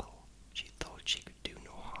the apple, she thought she could do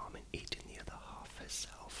no harm in eating the other half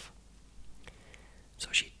herself. So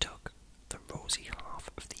she took the rosy half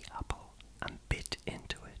of the apple and bit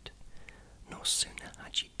into it. No sooner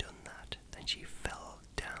had she done that than she fell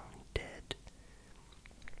down dead.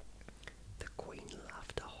 The queen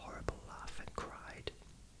laughed a horrible laugh and cried,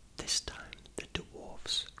 "This time the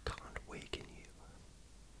dwarfs can't waken you."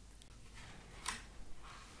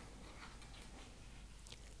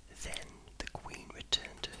 Then the queen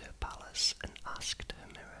returned to her palace and asked her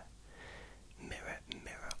mirror, "Mirror,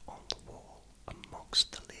 mirror on the wall,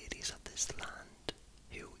 amongst the ladies of this land,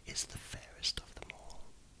 who is the fairest of them all?"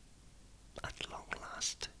 At long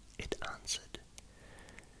last it answered,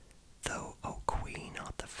 "Thou, O queen,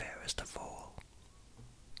 art the fairest of all."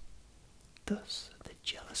 Thus the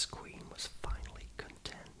jealous queen was finally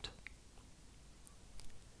content.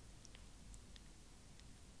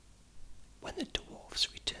 When the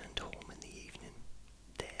dwarfs returned home in the evening,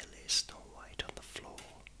 there lay Snow White on the floor,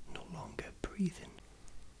 no longer breathing.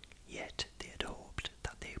 Yet they had hoped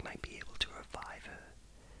that they might be able to revive her.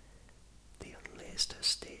 They unlaced her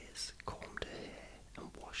stays, combed her hair,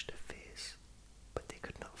 and washed her face, but they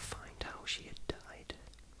could not find how she had died.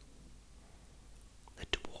 The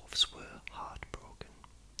dwarfs were heartbroken.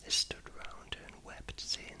 They stood round her and wept,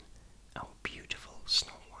 saying, "Our beautiful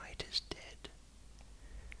Snow White is dead."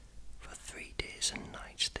 For 3 days and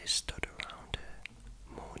nights they stood around her,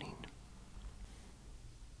 mourning.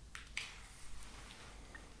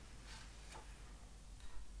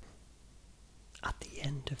 At the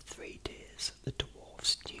end of 3 days, the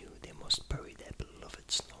dwarfs knew they must bury their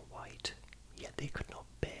beloved Snow White, yet they could not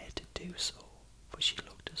bear to do so, for she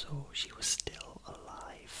looked as though she was still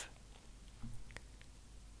alive.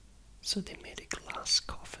 So they made a glass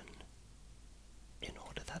coffin. In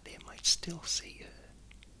order that they might still see her,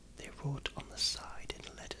 they wrote on the side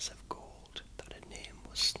in letters of gold that her name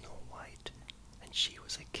was Snow White, and she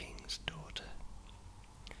was a king's daughter.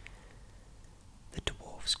 The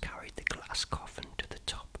dwarfs carried the glass coffin to the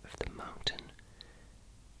top of the mountain,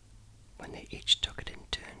 when they each took it in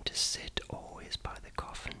turn to sit always by the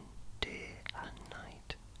coffin, day and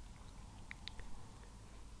night.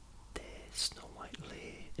 There Snow White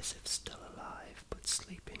lay as if still alive, but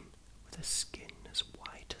sleeping, with her skin as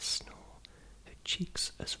white as snow, her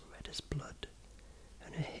cheeks as red as blood,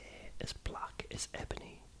 and her hair as black as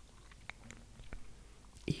ebony.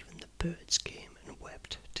 Even the birds came and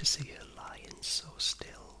wept to see her lying so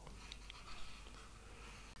still.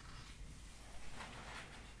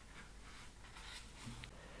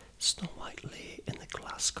 Snow White lay in the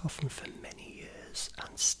glass coffin for many years,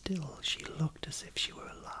 and still she looked as if she were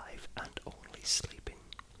alive and only sleeping.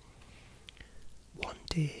 One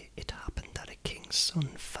day it happened that a king's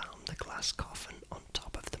son found the glass coffin on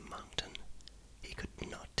top of the mountain. He could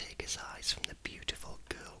not take his eyes from the beautiful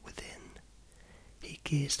girl within. He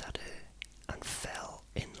gazed at her and fell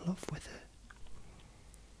in love with her.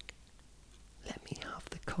 "Let me have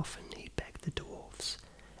the coffin," he begged the dwarfs,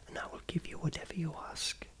 "and I will give you whatever you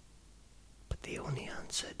ask." But they only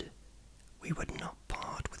answered, "We would not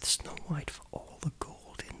part with Snow White for all the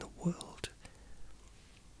gold in the world."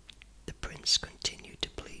 The prince continued to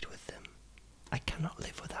plead with them. "I cannot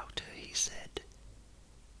live without her," he said.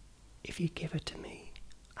 "If you give her to me,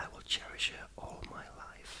 I will cherish her all my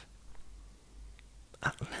life."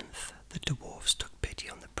 At length the dwarfs took pity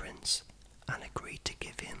on the prince and agreed to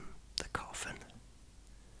give him the coffin.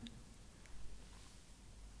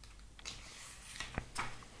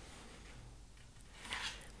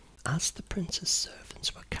 As the prince's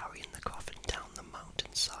servants were carrying the coffin down the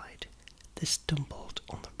mountainside, they stumbled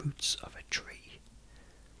on the roots of a tree.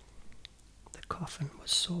 The coffin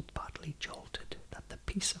was so badly jolted that the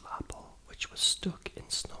piece of apple which was stuck in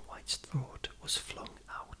Snow White's throat was flung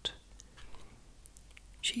out.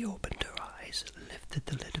 She opened her eyes, lifted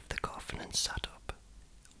the lid of the coffin and sat up.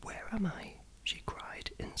 "Where am I?" she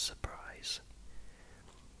cried in surprise.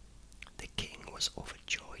 The king was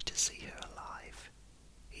overjoyed to see her alive.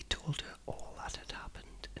 He told her all that had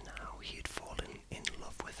happened and how he had fallen in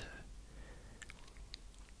love with her.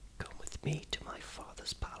 "Come with me to my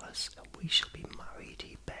father's palace and we shall be married,"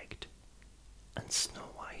 he begged, and Snow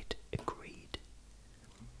White agreed.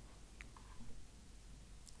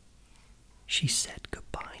 She said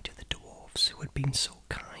goodbye to the dwarfs who had been so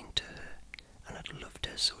kind to her and had loved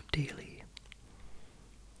her so dearly.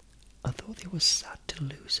 Although they were sad to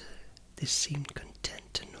lose her, they seemed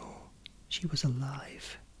content to know she was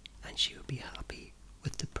alive and she would be happy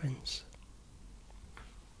with the prince.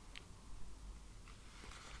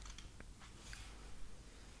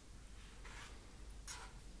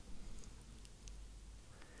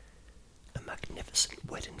 A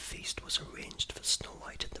magnificent wedding feast was arranged for Snow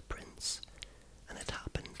White and the prince, and it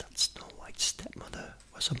happened that Snow White's stepmother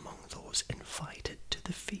was among those invited to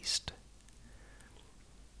the feast.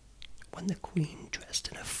 When the queen, dressed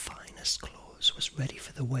in her finest clothes, was ready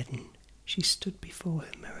for the wedding, she stood before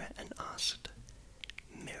her mirror and asked,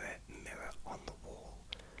 "Mirror, mirror on the wall,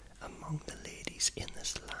 among the ladies in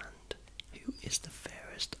this land, who is the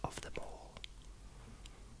fairest of them all?"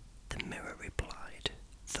 The mirror replied,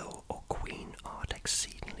 "Thou, O queen, art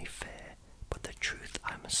exceedingly fair, but the truth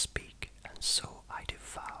I must speak, and so I do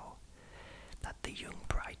vow, that the young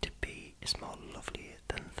bride-to-be is more lovely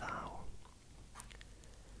than thou."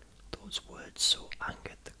 Those words so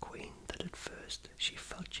angered the queen that at first she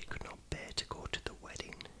felt she could not bear to go to the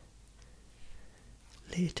wedding.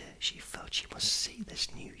 Later she felt she must see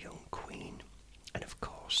this new young queen, and of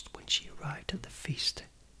course when she arrived at the feast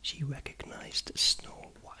she recognized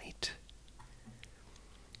Snow White.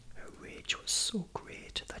 Her rage was so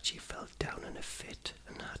great that she fell down in a fit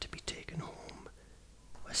and had to be taken home,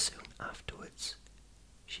 where soon afterwards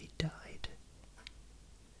she died.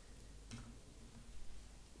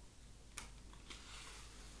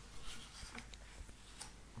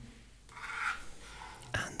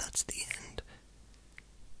 And that's the end.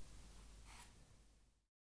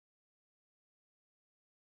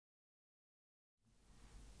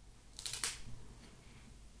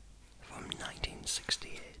 From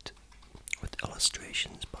 1968, with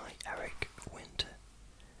illustrations by Eric Winter.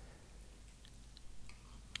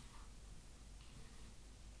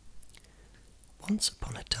 Once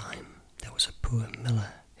upon a time, there was a poor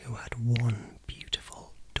miller who had one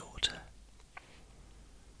beautiful daughter.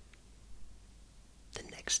 The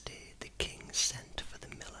next day the king sent for the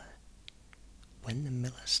miller. When the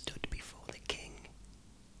miller stood before the king,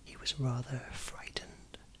 he was rather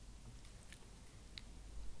frightened.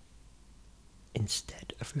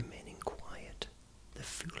 Instead of remaining quiet, the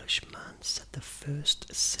foolish man said the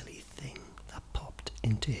first silly thing that popped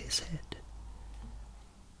into his head.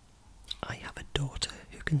 "I have a daughter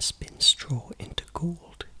who can spin straw into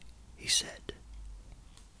gold," he said.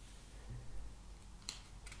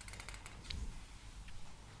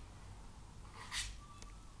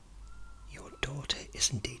 "Your daughter is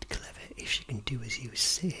indeed clever if she can do as you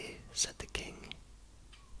say," said the king.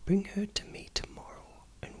 "Bring her to me tomorrow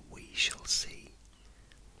and we shall see."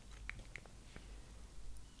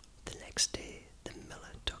 The next day the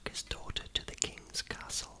miller took his daughter to the king's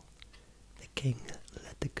castle. The king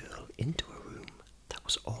led the girl into a room that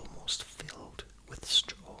was almost filled with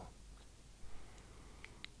straw.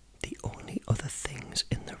 The only other things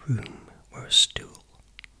in the room were a stool,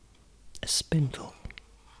 a spindle,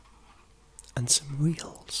 and some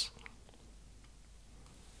reels.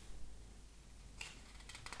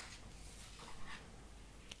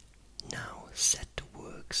 "Now set to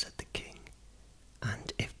work," said the king,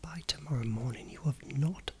 "and if by tomorrow morning you have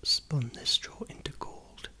not spun this straw into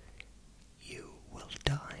gold, you will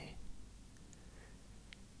die."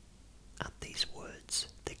 At these words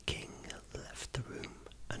the king left the room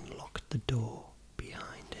and locked the door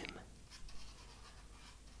behind him.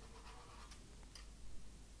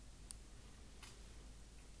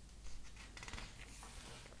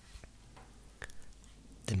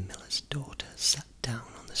 The miller's daughter sat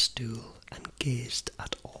down on the stool and gazed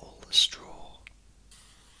at all the straw.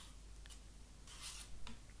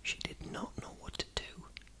 She did not know what to do.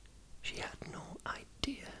 She had no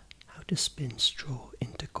idea how to spin straw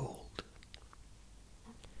into gold.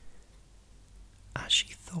 As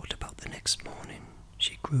she thought about the next morning,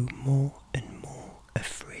 she grew more and more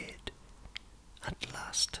afraid. At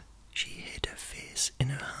last she hid her face in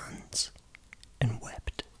her hands and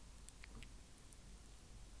wept.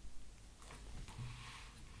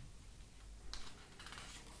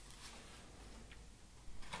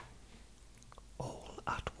 All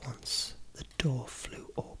at once the door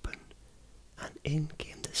flew open, and in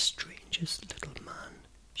came the strangest little man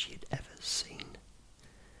she had ever seen.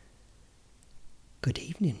 "Good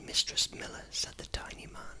evening, Mistress Miller," said the tiny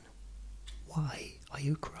man. "Why are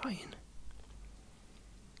you crying?"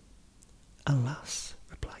 "Alas,"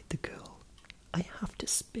 replied the girl, "I have to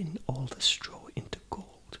spin all the straw into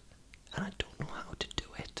gold, and I don't know how to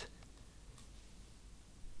do it."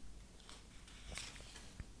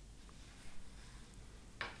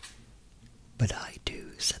 "But I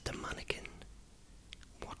do," said the mannikin.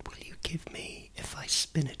 "What will you give me if I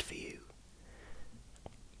spin it for you?"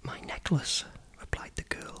 "My necklace," replied the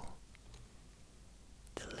girl.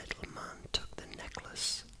 The little man took the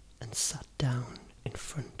necklace and sat down in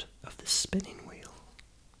front of the spinning wheel.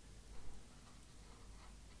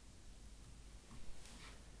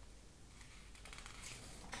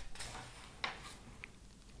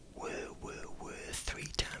 Whir, whir, whir,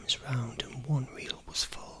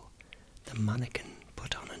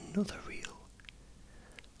 another reel.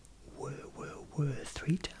 Whir,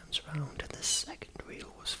 3 times round, and the second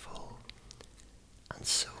reel was full. And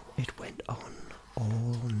so it went on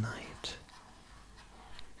all night.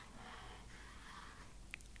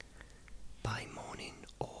 By morning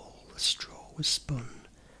all the straw was spun,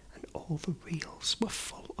 and all the reels were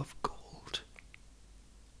full of gold.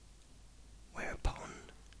 Whereupon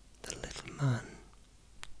the little man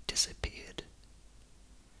disappeared.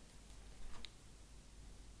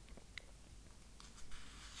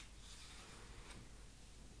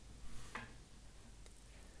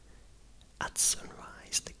 At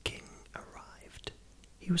sunrise the king arrived.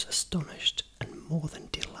 He was astonished and more than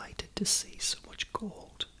delighted to see so much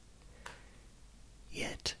gold.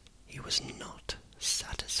 Yet he was not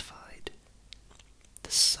satisfied.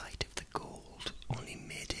 The sight of the gold only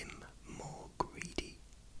made him more greedy.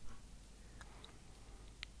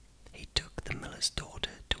 He took the miller's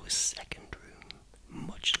daughter to a second room,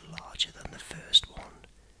 much larger than the first one.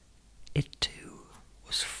 It too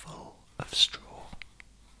was full of straw.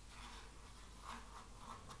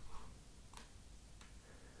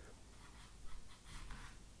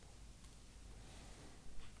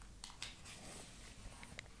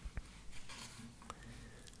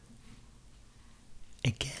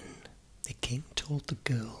 Again, the king told the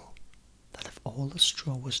girl that if all the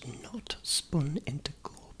straw was not spun into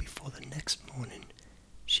gold before the next morning,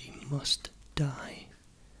 she must die.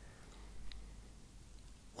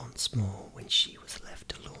 Once more, when she was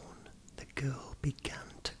left alone, the girl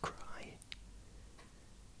began to cry.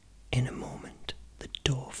 In a moment, the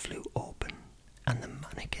door flew open, and the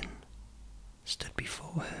mannequin stood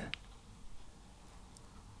before her.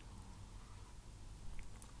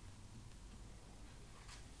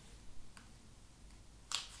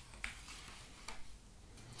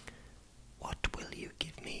 "What will you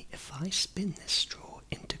give me if I spin this straw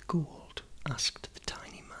into gold?" asked the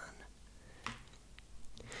tiny man.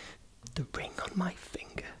 "The ring on my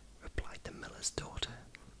finger," replied the miller's daughter.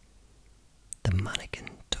 The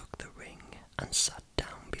mannequin took the ring and sat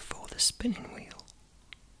down before the spinning wheel.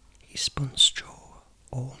 He spun straw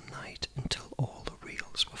all night until all the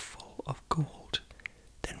reels were full of gold.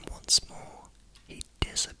 Then once more he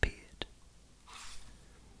disappeared.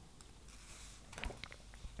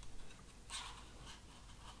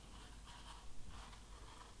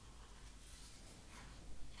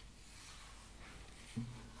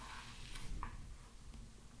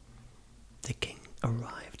 The king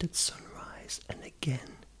arrived at sunrise, and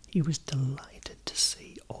again he was delighted to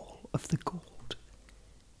see all of the gold.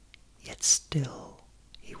 Yet still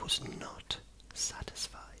he was not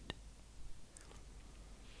satisfied.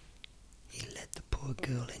 He led the poor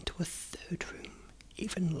girl into a third room,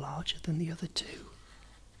 even larger than the other two.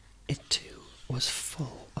 It too was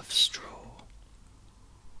full of straw.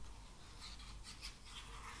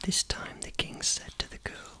 This time the king said to the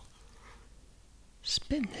girl,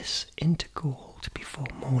 "Spin this into gold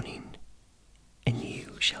before morning, and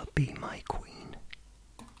you shall be my queen."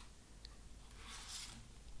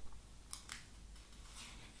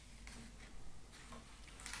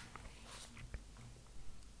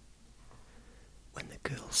 When the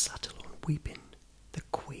girl sat alone weeping, the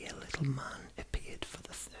queer little man appeared for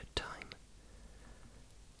the third time.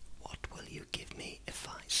 "What will you give me if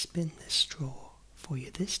I spin this straw for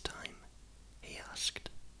you this time?" he asked.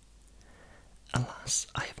 "Alas,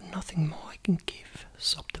 I have nothing more I can give,"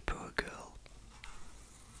 sobbed the poor girl.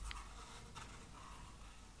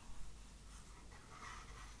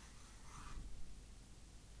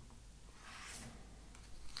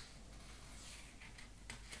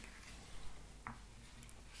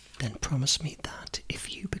 "Then promise me that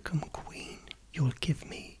if you become queen, you'll give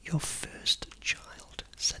me your first child,"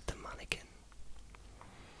 said the mannequin.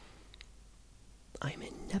 "I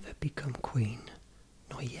may never become queen,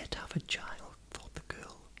 nor yet have a child," thought the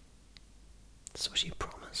girl. So she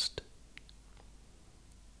promised.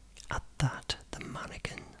 At that, the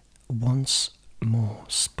mannequin once more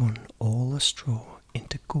spun all the straw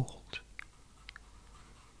into gold.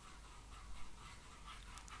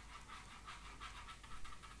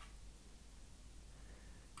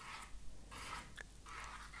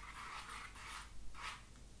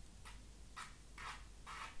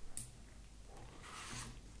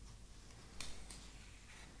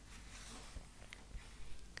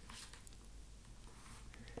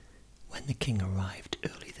 When the king arrived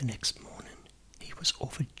early the next morning, he was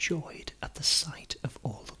overjoyed at the sight of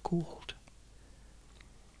all the gold.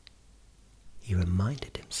 He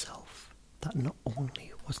reminded himself that not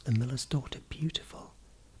only was the miller's daughter beautiful,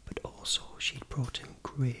 but also she had brought him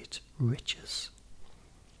great riches.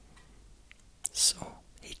 So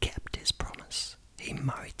he kept his promise. He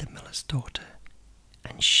married the miller's daughter,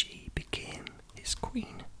 and she became his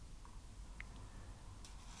queen.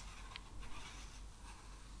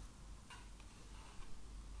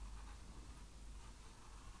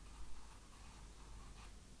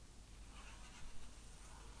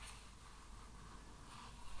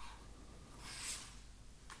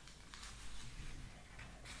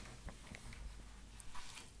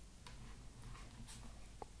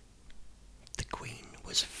 The queen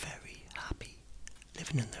was very happy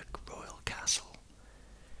living in the royal castle.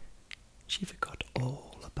 She forgot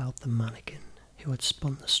all about the mannequin who had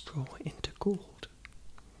spun the straw into gold.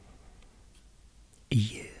 A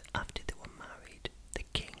year after they were married, the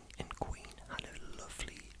king and queen had a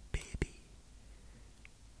lovely baby.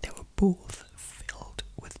 They were both filled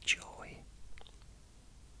with joy.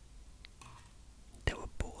 They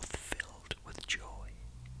were both filled with joy.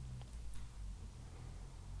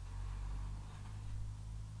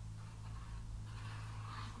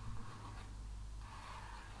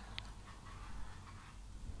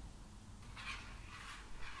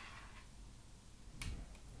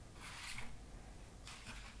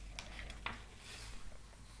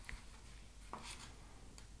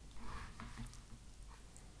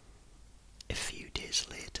 A few days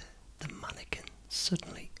later, the mannequin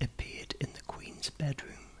suddenly appeared in the queen's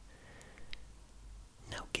bedroom.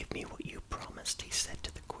 "Now give me what you promised," he said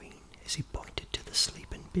to the queen as he pointed to the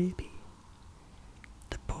sleeping baby.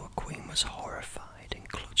 The poor queen was horrified and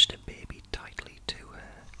clutched the baby tightly to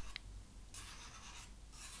her.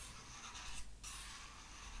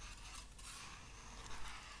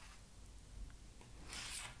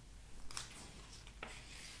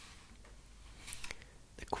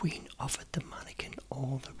 The queen offered the mannequin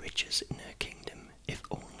all the riches in her kingdom if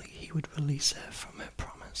only he would release her from her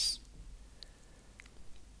promise.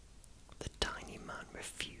 The tiny man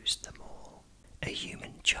refused them all. "A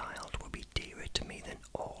human child will be dearer to me than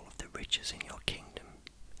all of the riches in your kingdom,"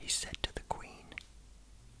 he said to the queen.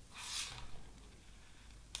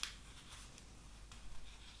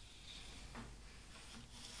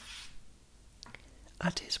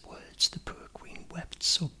 At his words, the poor queen wept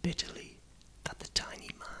so bitterly that the tiny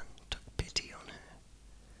man took pity on her.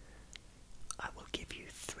 "I will give you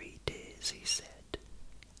 3 days," he said,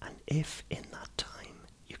 "and if in that time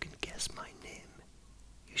you can guess my name,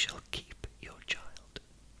 you shall keep your child."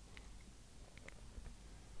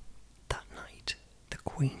 That night, the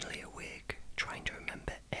queen lay awake, trying to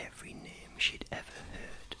remember every name she'd ever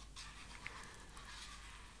heard.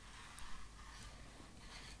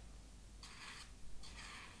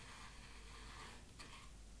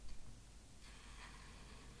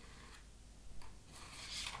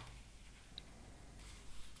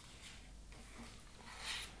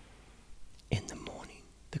 In the morning,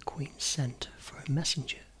 the queen sent for a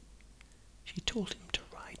messenger. She told him to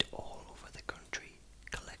ride all over the country,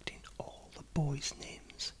 collecting all the boys'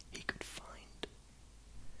 names he could find.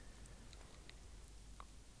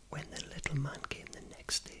 When the little man came the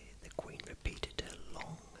next day, the queen repeated a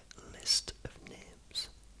long list of names,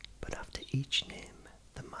 but after each name,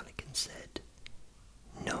 the mannequin said,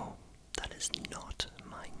 "No, that is not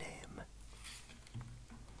my name."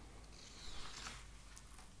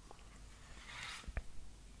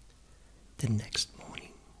 The next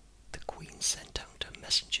morning, the queen sent out a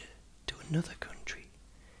messenger to another country.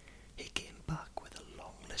 He came back with a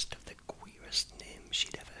long list of the queerest names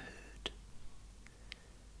she'd ever heard.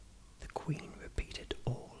 The queen repeated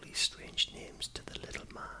all these strange names to the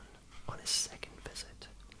little man on his second visit.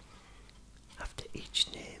 After each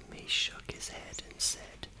name, he shook his head and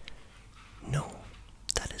said, "No,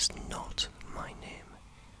 that is not my name."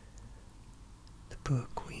 The poor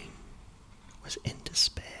queen was in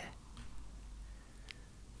despair.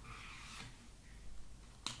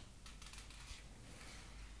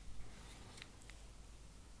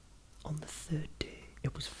 On the 3rd day,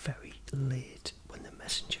 it was very late when the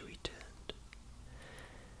messenger returned.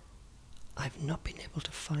 "I've not been able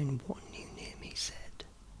to find one new name," he said,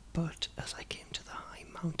 "but as I came to the high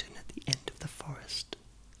mountain at the end of the forest,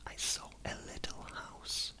 I saw a little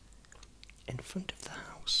house. In front of the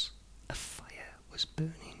house, a fire was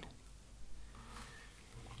burning.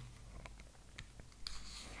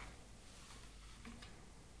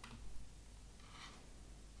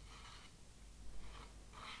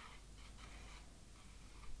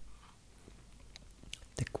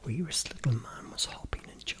 The queerest little man was hopping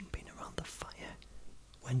and jumping around the fire,"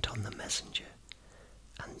 went on the messenger,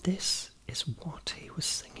 "and this is what he was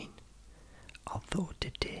singing. Although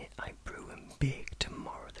today I brew and bake,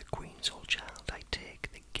 tomorrow the queen's old child I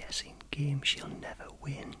take. The guessing game she'll never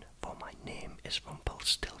win, for my name is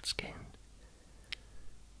Rumpelstiltskin."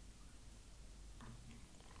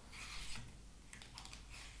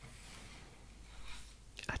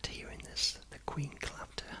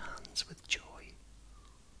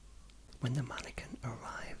 When the mannequin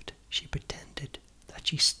arrived, she pretended that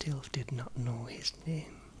she still did not know his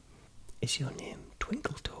name. "Is your name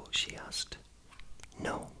Twinkletoes?" she asked.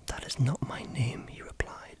 "No, that is not my name," he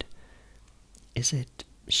replied. "Is it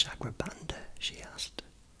Shagrabanda?" she asked.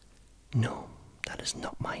 "No, that is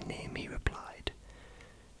not my name," he replied.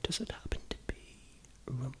 "Does it happen to be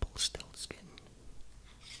Rumpelstiltskin?"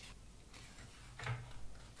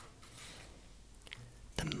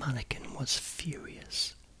 The mannequin was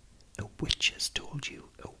furious. "A witch has told you,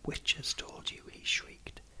 a witch has told you," he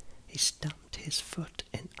shrieked. He stamped his foot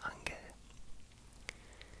in anger.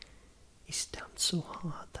 He stamped so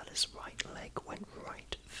hard that his right leg went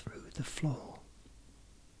right through the floor.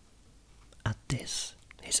 At this,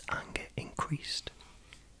 his anger increased.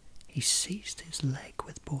 He seized his leg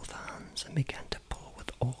with both hands and began to pull with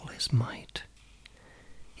all his might.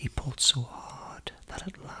 He pulled so hard that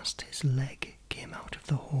at last his leg came out of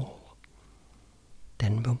the hole.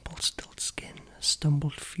 Then Rumpelstiltskin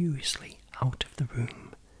stumbled furiously out of the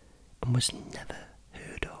room and was never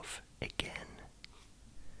heard of again.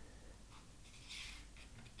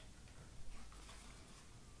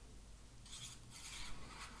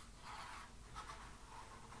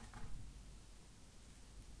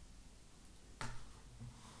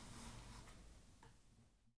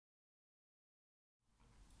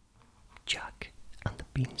 Jack and the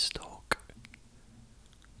Beanstalk.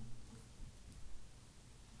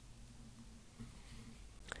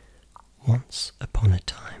 Once upon a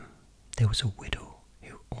time, there was a widow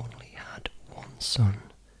who only had one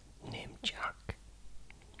son named Jack.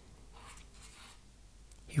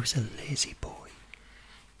 He was a lazy boy.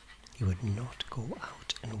 He would not go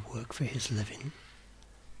out and work for his living,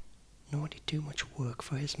 nor did he do much work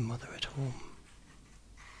for his mother at home.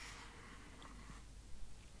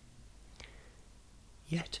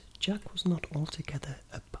 Yet Jack was not altogether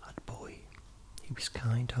a bad boy. He was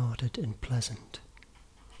kind-hearted and pleasant,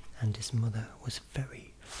 and his mother was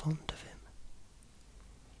very fond of him.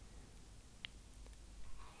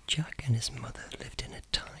 Jack and his mother lived in a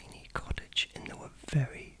tiny cottage, and they were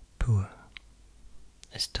very poor.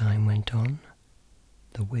 As time went on,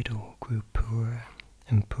 the widow grew poorer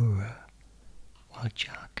and poorer, while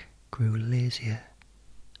Jack grew lazier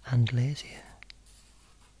and lazier.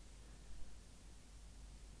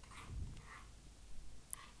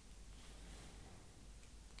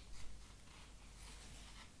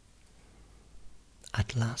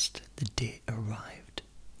 At last the day arrived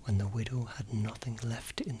when the widow had nothing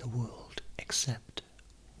left in the world except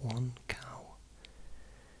one cow.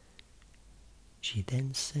 She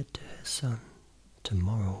then said to her son,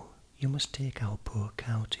 "Tomorrow you must take our poor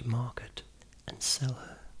cow to market and sell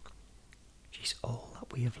her. She's all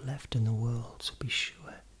that we have left in the world, so be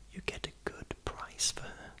sure you get a good price for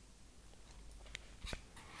her."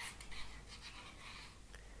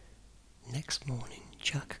 Next morning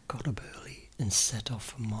Jack got up early and set off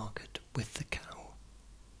for market with the cow.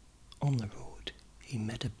 On the road he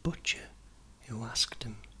met a butcher who asked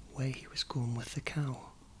him where he was going with the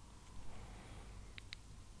cow.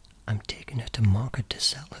 "I'm taking her to market to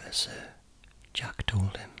sell her, sir," Jack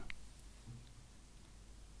told him.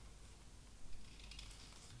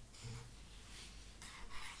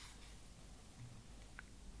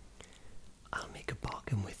 "I'll make a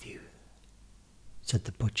bargain with you," said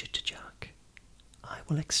the butcher to Jack. "I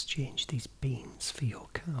will exchange these beans for your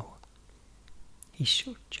cow." He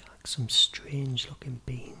showed Jack some strange-looking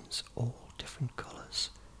beans, all different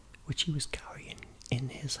colours, which he was carrying in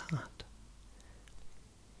his hat.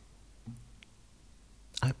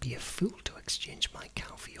 "I'd be a fool to exchange my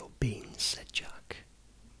cow for your beans," said Jack.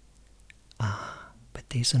 "Ah,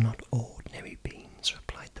 but these are not ordinary beans,"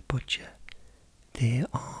 replied the butcher. "They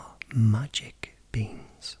are magic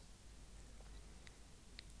beans."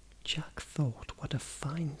 Jack thought what a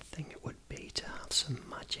fine thing it would be to have some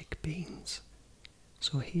magic beans,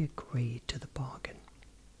 so he agreed to the bargain.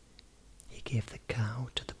 He gave the cow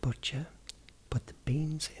to the butcher, put the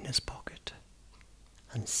beans in his pocket,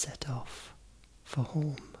 and set off for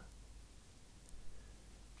home.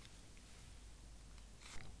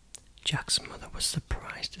 Jack's mother was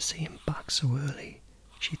surprised to see him back so early.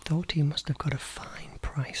 She thought he must have got a fine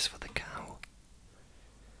price for the cow.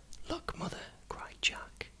 "Look, mother," cried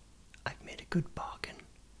Jack, "I've made a good bargain.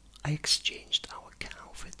 I exchanged our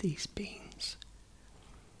cow for these beans."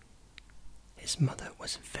 His mother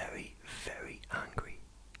was very, very angry.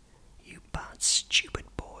 "You bad, stupid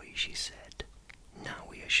boy," she said. "Now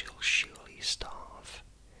we shall surely starve."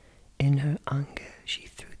 In her anger, she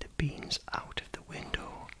threw the beans out of the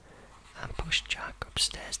window and pushed Jack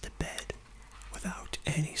upstairs to bed without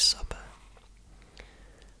any supper.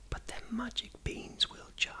 "But they're magic beans,"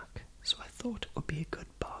 wailed Jack, "so I thought it would be a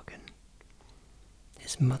good bargain.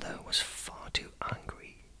 mother was far too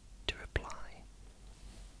angry to reply.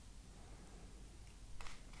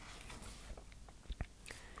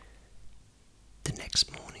 The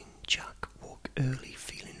next morning, Jack woke early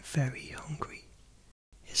feeling very hungry.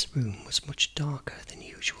 His room was much darker than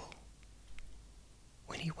usual.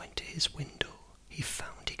 When he went to his window, he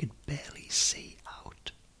found he could barely see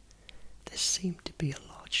out. There seemed to be a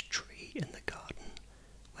large tree in the garden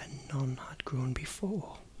where none had grown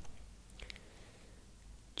before.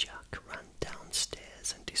 Jack ran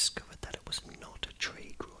downstairs and discovered that it was not a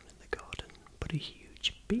tree grown in the garden, but a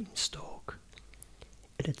huge beanstalk.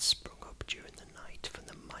 It had sprung up during the night from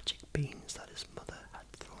the magic beans that his mother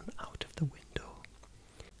had thrown out of the window.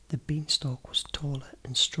 The beanstalk was taller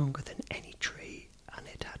and stronger than any tree, and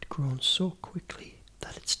it had grown so quickly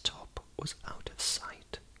that its top was out of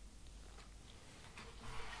sight.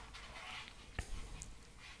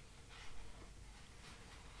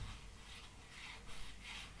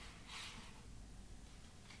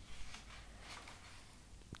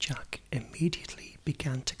 Jack immediately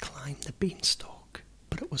began to climb the beanstalk,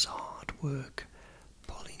 but it was hard work,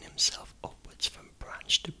 pulling himself upwards from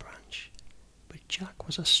branch to branch. But Jack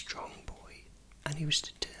was a strong boy, and he was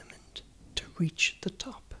determined to reach the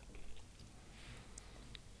top.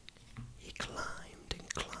 He climbed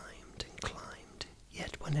and climbed and climbed,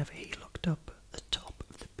 yet whenever he looked up, the top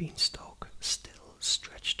of the beanstalk still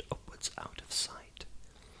stretched upwards out of sight,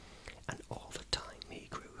 and all the time he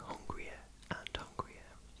grew hungrier and hungrier.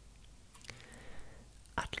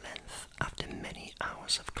 At length, after many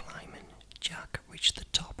hours of climbing, Jack reached the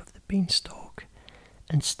top of the beanstalk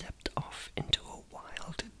and stepped off into a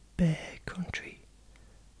wild, bare country.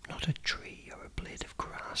 Not a tree or a blade of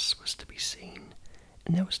grass was to be seen,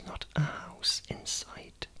 and there was not a house in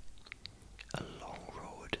sight. A long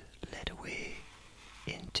road led away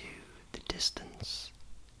into the distance.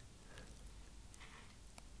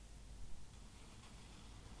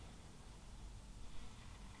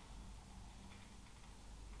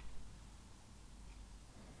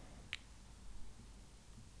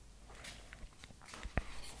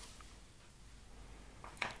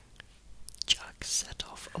 Jack set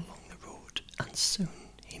off along the road, and soon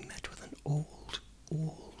he met with an old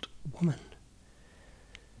woman.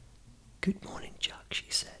 "Good morning, Jack," she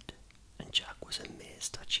said, and Jack was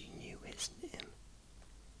amazed that she knew his name.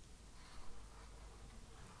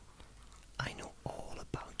 "I know all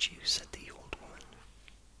about you," said the old woman.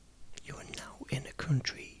 "You are now in a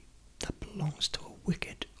country that belongs to a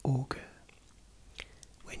wicked ogre.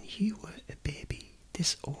 When you were a baby,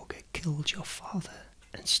 this ogre killed your father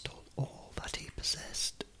and stole all that he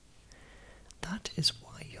possessed. That is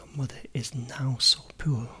why your mother is now so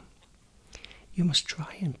poor. You must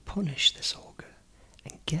try and punish this ogre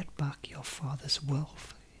and get back your father's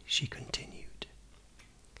wealth," she continued.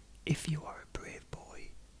 "If you are a brave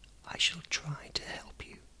boy, I shall try to help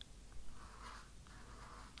you."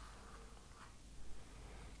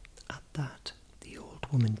 At that, the old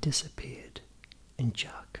woman disappeared, and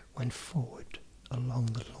Jack went forward along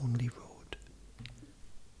the lonely road.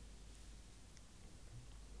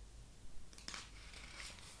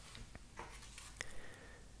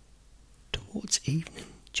 Towards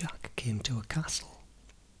evening, Jack came to a castle.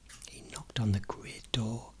 He knocked on the great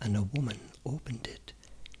door, and a woman opened it.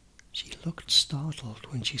 She looked startled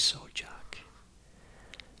when she saw Jack.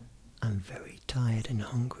 "I'm very tired and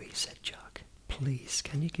hungry," said Jack. "Please,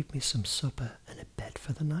 can you give me some supper and a bed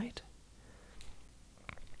for the night?"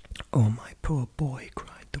 "Oh, my poor boy,"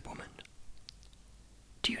 cried the woman.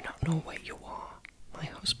 "Do you not know where you are? My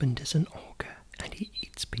husband is an ogre, and he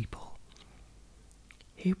eats people.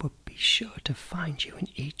 He would be sure to find you and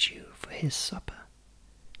eat you for his supper."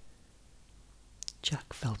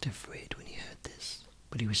 Jack felt afraid when he heard this,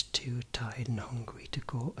 but he was too tired and hungry to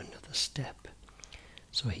go another step,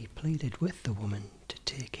 so he pleaded with the woman to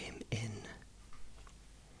take him in.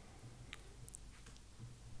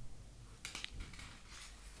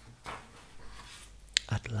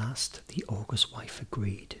 At last the ogre's wife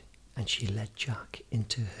agreed, and she led Jack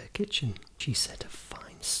into her kitchen. She set a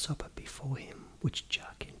fine supper before him, which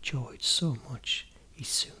Jack enjoyed so much he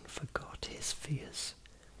soon forgot his fears.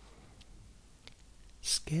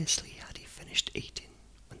 Scarcely had he finished eating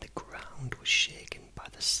when the ground was shaken by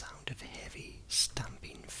the sound of heavy,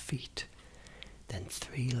 stamping feet. Then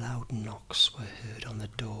 3 loud knocks were heard on the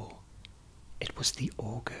door. It was the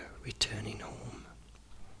ogre returning home.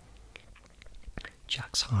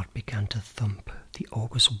 Jack's heart began to thump. The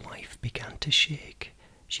ogre's wife began to shake.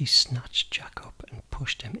 She snatched Jack up and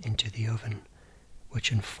pushed him into the oven, which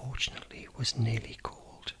unfortunately was nearly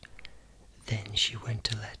cold. Then she went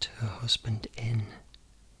to let her husband in.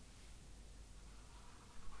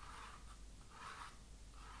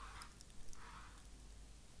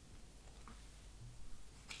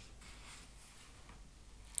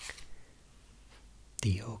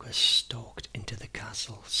 The ogre stalked into the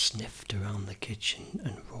castle, sniffed around the kitchen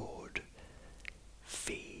and roared,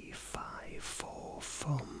 "Fee, fi, fo,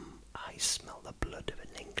 fum, I smell the blood of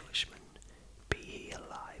an Englishman. Be he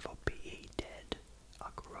alive or be he dead,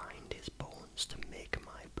 I'll grind his bones to make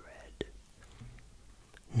my bread."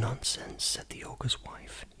 "Nonsense," said the ogre's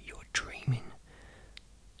wife, "you're dreaming."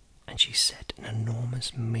 And she set an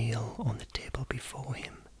enormous meal on the table before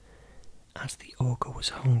him. As the ogre was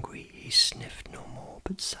hungry, he sniffed no more,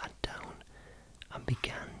 but sat down and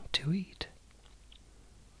began to eat.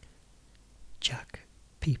 Jack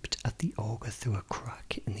peeped at the ogre through a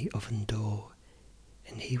crack in the oven door,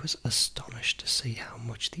 and he was astonished to see how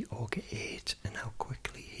much the ogre ate and how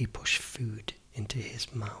quickly he pushed food into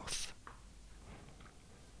his mouth.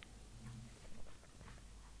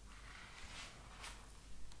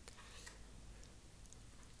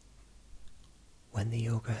 When the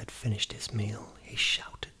ogre had finished his meal, he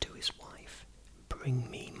shouted to his wife,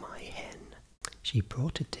 "Bring me my hen." She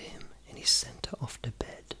brought it to him, and he sent her off to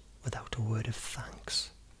bed without a word of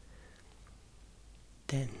thanks.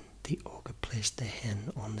 Then the ogre placed the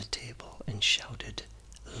hen on the table and shouted,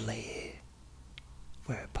 "Lay,"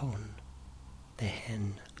 whereupon the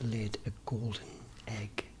hen laid a golden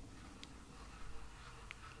egg.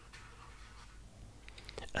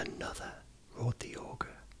 "Another," roared the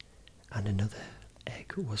ogre, and another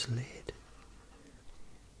egg was laid.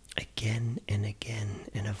 Again and again,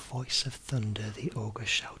 in a voice of thunder, the ogre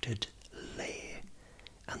shouted, "Lay,"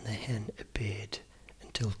 and the hen obeyed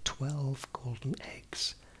until 12 golden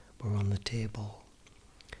eggs were on the table.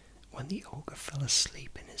 When the ogre fell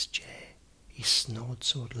asleep in his chair, he snored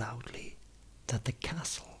so loudly that the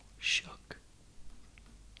castle shook.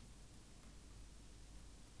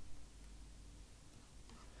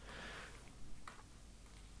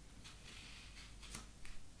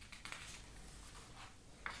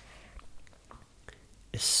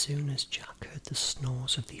 As soon as Jack heard the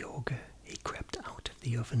snores of the ogre, he crept out of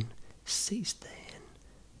the oven, seized the hen,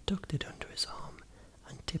 tucked it under his arm,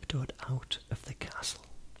 and tiptoed out of the castle.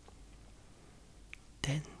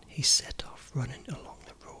 Then he set off running along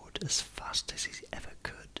the road as fast as he ever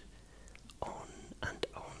could. On and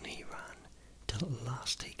on he ran, till at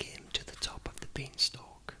last he came to the top of the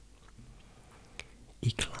beanstalk.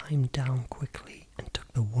 He climbed down quickly and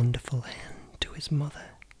took the wonderful hen to his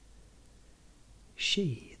mother.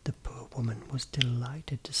 She, the poor woman, was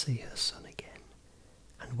delighted to see her son again,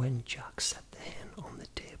 and when Jack set the hen on the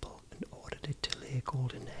table and ordered it to lay a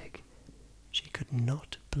golden egg, she could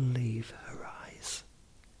not believe her eyes.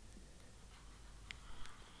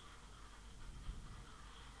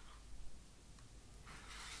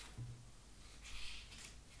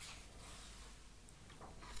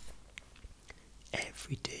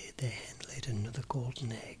 Every day the hen laid another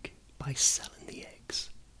golden egg. By selling the eggs,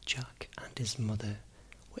 Jack and his mother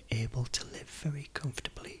were able to live very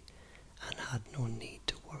comfortably and had no need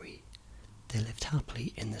to worry. They lived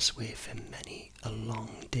happily in this way for many a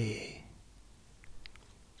long day.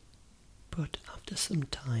 But after some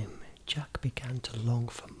time, Jack began to long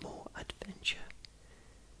for more adventure.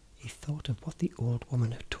 He thought of what the old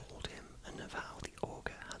woman had told him and of how the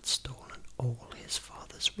ogre had stolen all his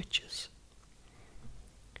father's riches.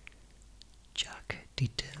 Jack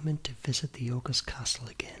determined to visit the ogre's castle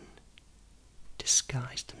again,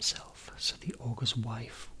 disguised himself so the ogre's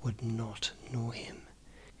wife would not know him.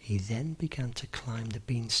 He then began to climb the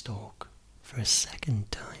beanstalk for a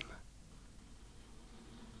second time.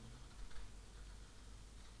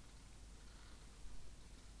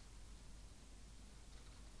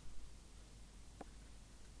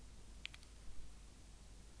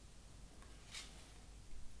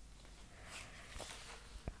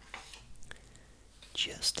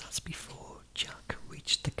 Just as before, Jack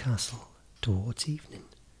reached the castle towards evening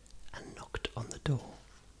and knocked on the door.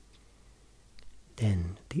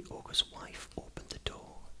 Then the ogre's wife opened the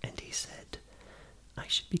door, and he said, "I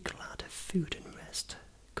should be glad of food and rest,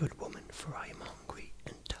 good woman, for I am hungry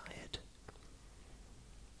and tired."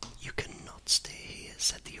 "You cannot stay here,"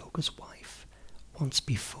 said the ogre's wife. "Once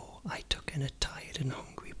before I took in a tired and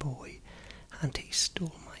hungry boy, and he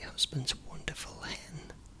stole my husband's wonderful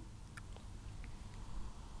hen."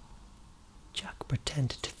 Jack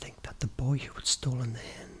pretended to think that the boy who had stolen the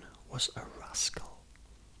hen was a rascal.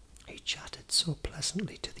 He chatted so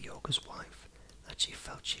pleasantly to the ogre's wife that she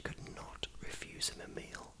felt she could not refuse him a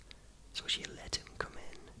meal, so she let him come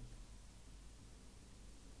in.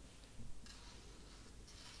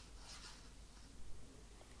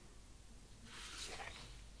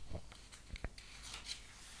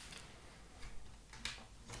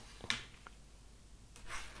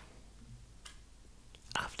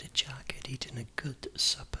 After Jack had eaten a good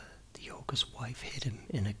supper, the ogre's wife hid him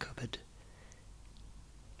in a cupboard.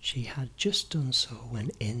 She had just done so when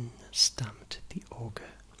in stamped the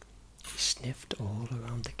ogre. He sniffed all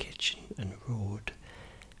around the kitchen and roared,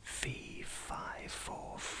 "Fee, fi,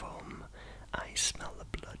 fo, fum, I smell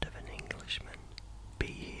the blood of an Englishman. Be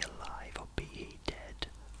he alive or be he dead,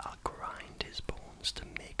 I'll grind his bones to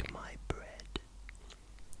make my bread."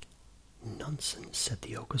 "Nonsense," said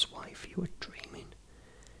the ogre's wife, "you are dreaming,"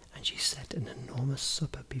 and she set an enormous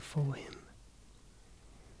supper before him.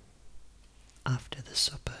 After the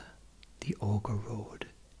supper, the ogre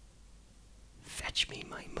roared, "Fetch me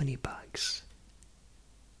my money bags."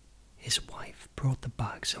 His wife brought the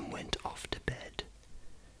bags and went off to bed.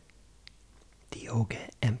 The ogre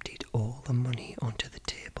emptied all the money onto the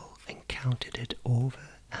table and counted it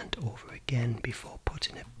over and over again before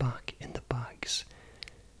putting it back in the bags.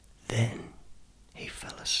 Then he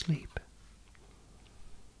fell asleep.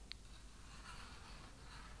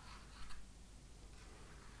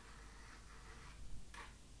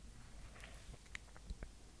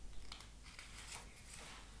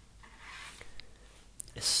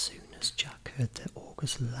 As soon as Jack heard the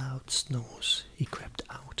ogre's loud snores, he crept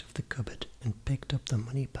out of the cupboard and picked up the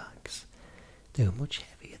money bags. They were much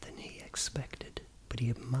heavier than he expected, but he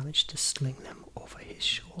had managed to sling them over his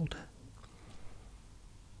shoulder.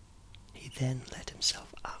 He then let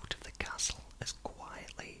himself out of the castle as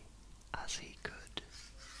quietly as he could.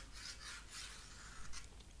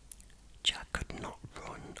 Jack could not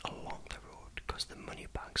run along the road because the money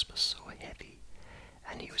bags were so heavy,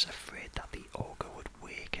 and he was afraid that the ogre would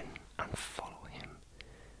waken and follow him,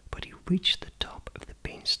 but he reached the top of the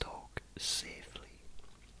beanstalk safely.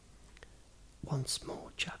 Once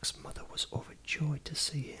more Jack's mother was overjoyed to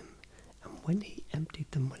see him, and when he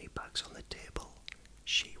emptied the money bags on the table,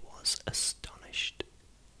 she was astonished.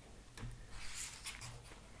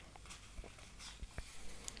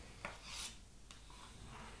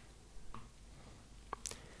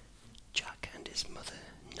 Jack and his mother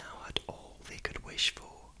now had all they could wish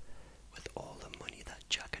for. With all the money that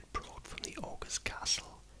Jack had brought from the ogre's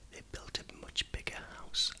castle, they built a much bigger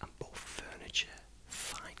house and bought furniture,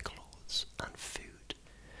 fine clothes and food.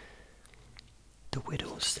 The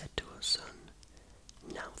widow said to her son,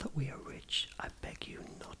 "Now that we are rich, I beg you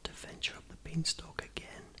not to venture up the beanstalk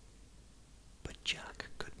again." But Jack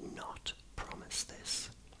could not promise this.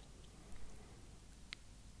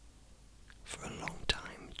 For a long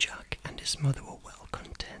time, Jack and his mother were well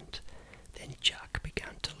content. Then Jack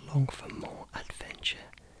began to long for more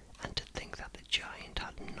adventure and to think that the giant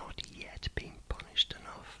had not yet been punished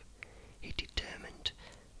enough. He determined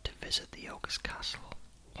to visit the ogre's castle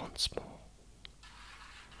once more.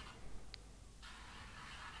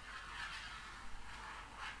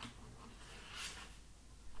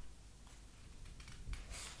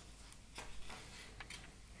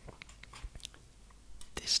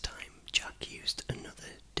 This time Jack used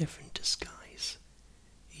another different disguise.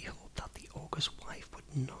 He hoped that the ogre's wife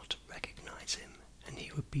would not recognize him, and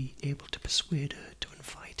he would be able to persuade her to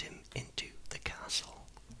invite him into the castle.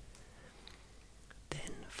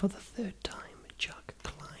 Then, for the third time, Jack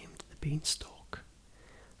climbed the beanstalk,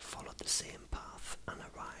 followed the same path, and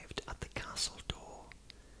arrived at the castle door.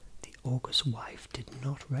 The ogre's wife did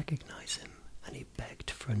not recognize him, and he begged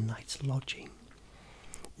for a night's lodging.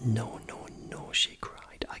 "No, no, no," she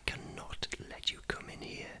cried, "I cannot let you come in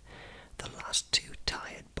here. The last two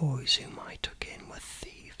tired boys whom I took in were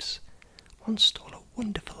thieves. One stole a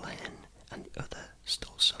wonderful hen, and the other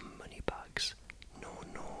stole some money bags. No,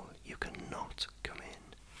 no, you cannot come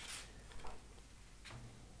in."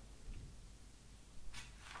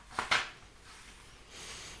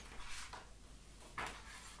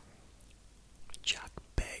 Jack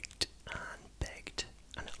begged and begged,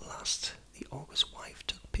 and at last the ogre's wife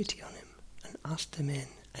took pity on him and asked him in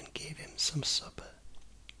and gave him some supper.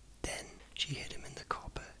 Then she hid him in the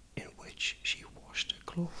copper in which she washed her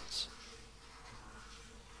clothes.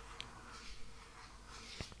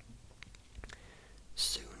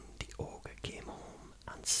 Soon the ogre came home,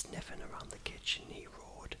 and sniffing around the kitchen he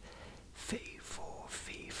roared, "Fee, fo,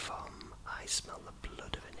 fee, fum, I smell the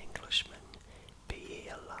blood of an Englishman. Be he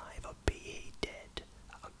alive or be he dead,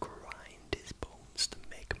 I'll grind his bones to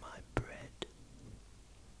make my bread."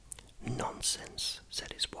 "Nonsense,"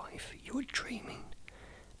 said his wife, "you are dreaming,"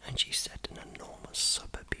 and she set an enormous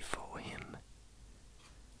supper before him.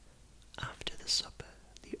 After the supper,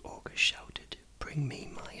 the ogre shouted, "Bring me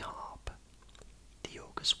my harp." The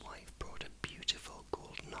ogre's wife brought a beautiful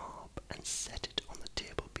golden harp and set it on the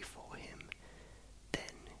table before him.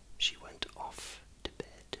 Then she went off to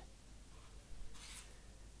bed.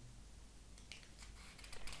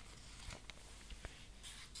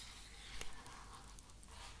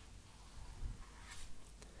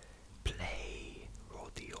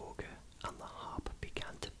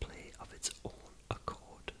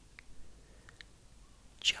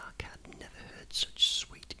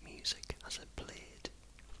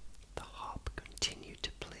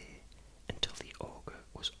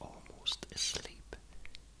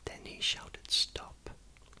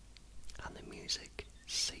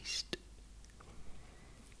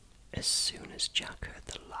 As soon as Jack heard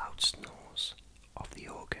the loud snores of the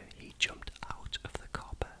ogre, he jumped out of the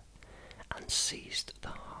copper and seized the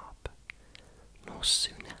harp. No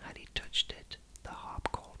sooner had he touched it, the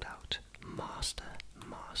harp called out, "Master,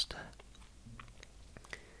 master."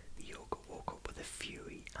 The ogre woke up with a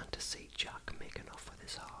fury, and to see Jack making off with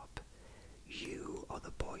his harp. "You are the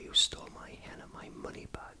boy who stole my hen and my money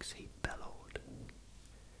bags," he bellowed.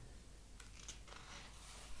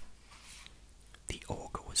 The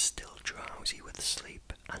ogre was still drowsy with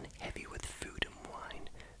sleep and heavy with food and wine,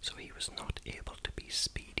 so he was not able to be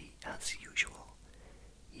speedy as usual.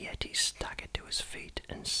 Yet he staggered to his feet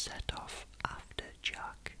and set off after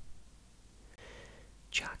Jack.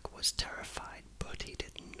 Jack was terrified, but he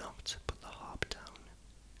did not put the harp down.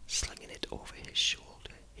 Slinging it over his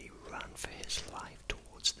shoulder, he ran for his life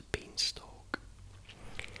towards the beanstalk.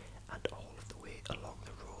 And all of the way along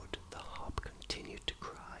the road, the harp continued to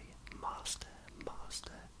cry, "Master,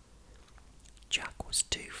 master." Jack was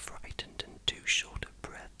too frightened and too short of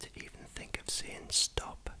breath to even think of saying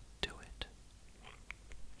stop to it.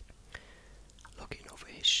 Looking over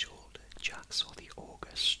his shoulder, Jack saw the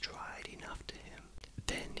ogre striding after him.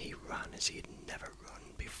 Then he ran as he had never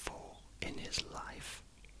run before in his life.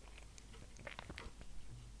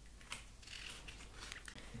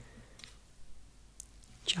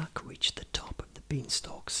 Jack reached the top of the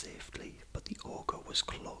beanstalk safely, but the ogre was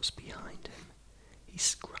close behind him. He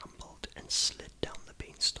scrambled and slid down the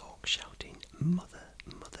beanstalk, shouting, "Mother,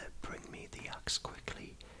 mother, bring me the axe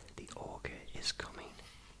quickly. The ogre is coming."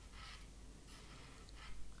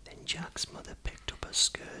 Then Jack's mother picked up her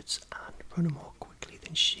skirts and, running more quickly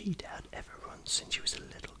than she'd had ever run since she was a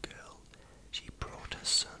little girl, she brought her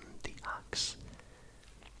son the axe.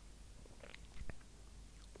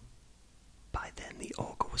 By then the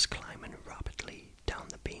ogre was climbing rapidly down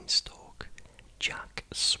the beanstalk. Jack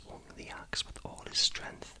swung the axe with all his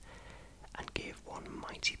strength and gave one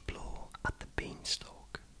mighty blow at the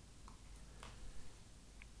beanstalk.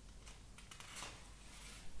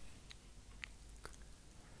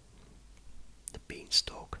 The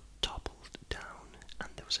beanstalk toppled down,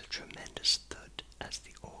 and there was a tremendous thud as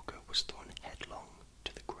the ogre was thrown headlong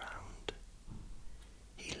to the ground.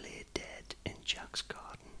 He lay dead in Jack's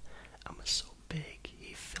garden and was so big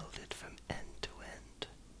he filled it from end to end.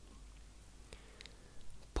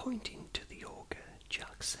 Pointing to the ogre,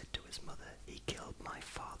 Jack said to his mother, "He killed my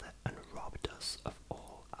father and robbed us of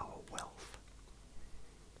all our wealth."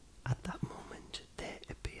 At that moment there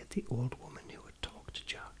appeared the old woman who had talked to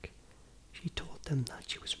Jack. She told them that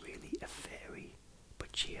she was really a fairy,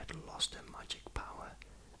 but she had lost her magic power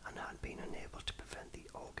and had been unable to prevent the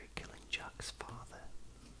ogre killing Jack's father.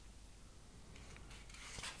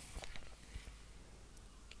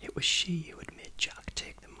 It was she who had made Jack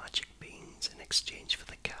take the magic beans in exchange for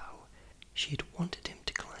the cow. She had wanted him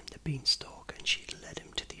to climb the beanstalk, and she had led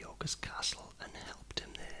him to the ogre's castle and helped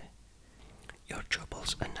him there. "Your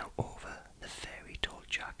troubles are now over," the fairy told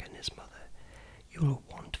Jack and his mother. "You'll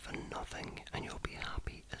want for nothing, and you'll be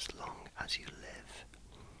happy as long as you live."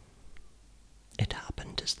 It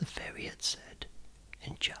happened as the fairy had said,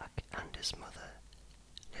 and Jack and his mother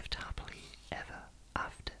lived happily ever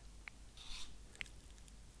after.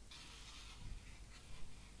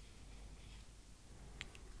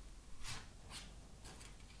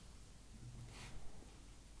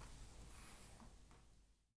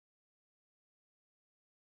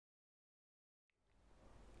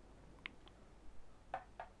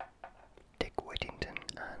 Whittington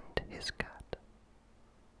and his cat.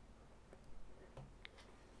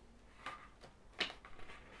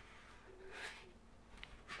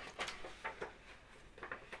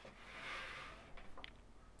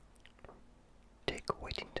 Dick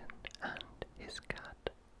Whittington and his cat.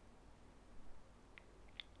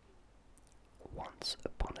 Once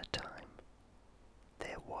upon a time,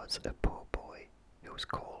 there was a poor boy who was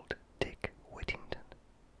called Dick Whittington.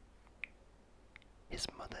 His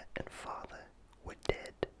mother and father were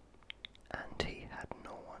dead, and he had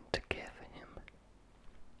no one to care for him.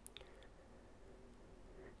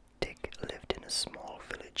 Dick lived in a small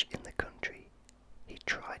village in the country. He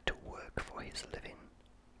tried to work for his living,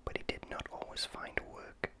 but he did not always find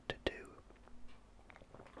work to do.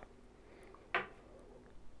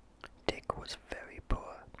 Dick was very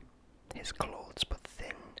poor. His clothes were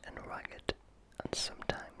thin and ragged, and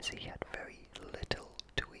sometimes he had very little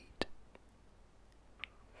to eat.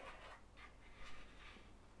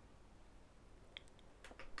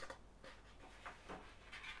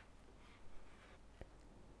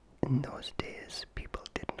 In those days, people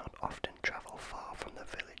did not often travel far from the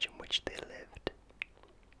village in which they lived.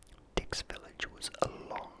 Dick's village was a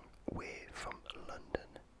long way from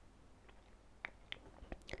London.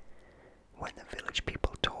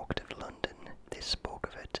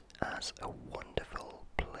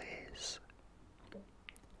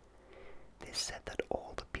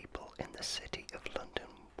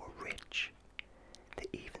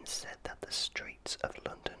 the streets of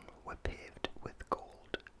London were paved with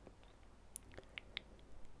gold.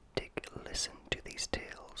 Dick listened to these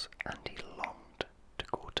tales and he longed to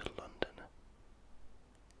go to London.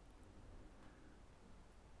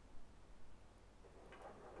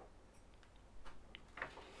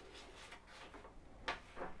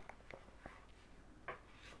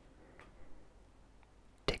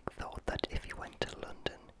 Dick thought that if he went to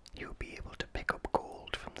London, he would be able to pick up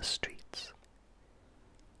gold from the streets.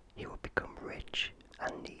 He would become rich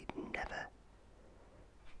and need never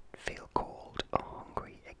feel cold or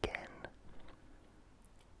hungry again.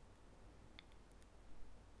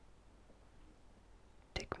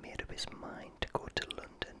 Dick made up his mind to go to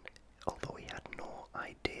London, although he had no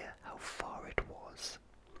idea how far it was.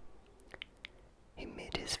 He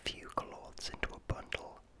made his few clothes into a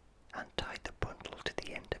bundle and tied the bundle to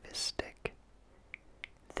the end of his stick.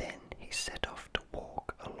 Then he set off to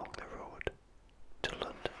walk along the road to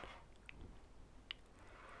London.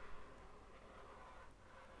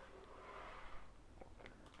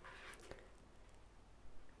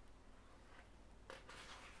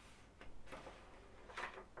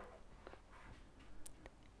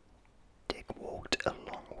 Dick walked a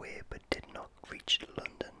long way but did not reach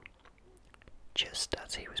London. Just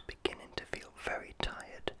as he was beginning to feel very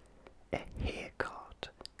tired, a hay cart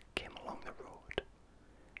came along the road.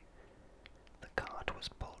 The cart was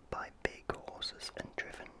pulled by big horses and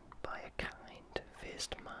driven by a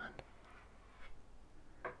kind-faced man.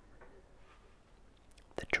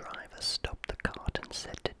 The driver stopped the cart and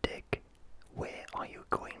said to Dick, "Where are you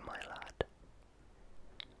going, my lad?"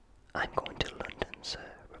 "I'm going to London,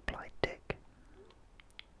 sir," replied Dick.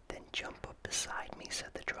 "Then jump up beside me,"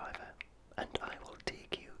 said the driver, "and I will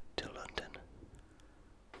take you to London."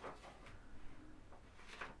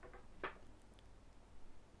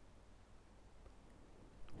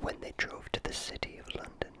 When they drove to the city of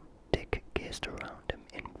London, Dick gazed around him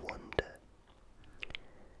in wonder.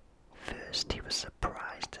 First, he was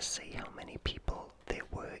surprised to see how many people there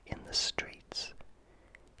were in the streets.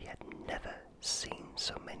 He had never seen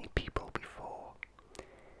so many people before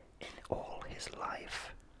in all his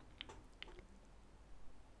life.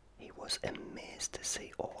 He was amazed to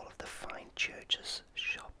see all of the fine churches,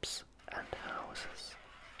 shops, and houses.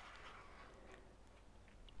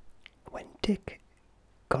 When Dick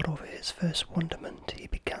got over his first wonderment, he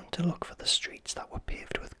began to look for the streets that were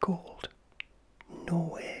paved with gold.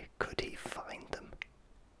 Nowhere could he find them.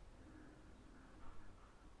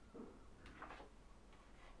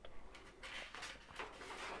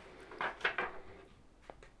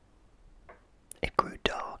 It grew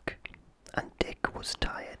dark, and Dick was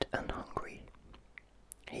tired and hungry.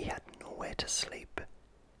 He had nowhere to sleep,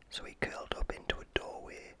 so he curled up into a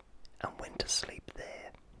doorway and went to sleep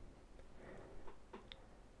there.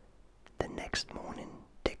 The next morning,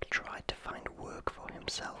 Dick tried to find work for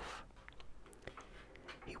himself.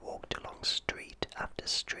 He walked along street after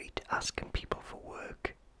street asking people for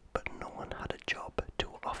work, but no one had a job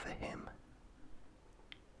to offer him.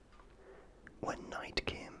 When night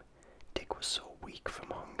came, Dick was so weak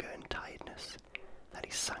from hunger and tiredness that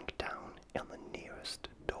he sank down on the nearest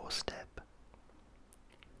doorstep.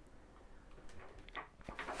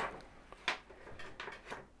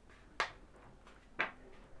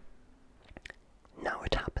 Now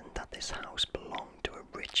it happened that this house belonged to a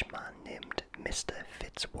rich man named Mr.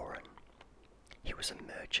 Fitzwarren. He was a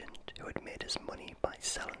merchant who had made his money by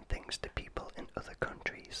selling things to people in other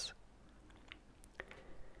countries.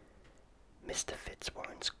 Mr.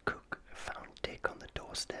 Fitzwarren's cook found Dick on the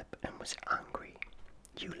doorstep and was angry.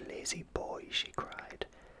 "You lazy boy," she cried.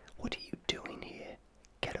 "What are you doing here?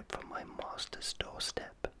 Get up from my master's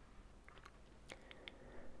doorstep."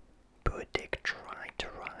 Poor Dick tried to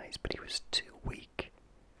rise, but he was too weak.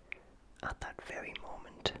 At that very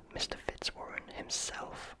moment, Mr. Fitzwarren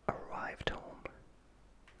himself arrived home.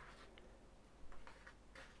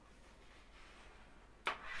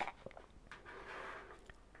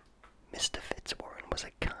 Mr. Fitzwarren was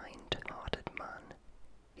a kind-hearted man.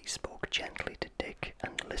 He spoke gently to Dick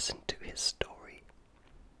and listened to his story.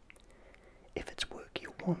 "If it's work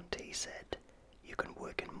you want," he said, "you can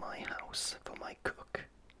work in my house for my cook.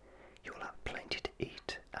 You will have plenty to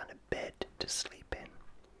eat and a bed to sleep in."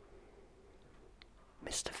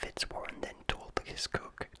 Mr. Fitzwarren then told his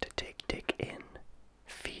cook to take Dick in,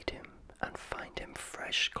 feed him, and find him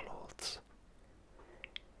fresh clothes.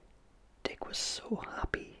 Dick was so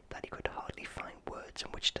happy that he could hardly find words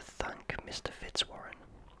in which to thank Mr. Fitzwarren.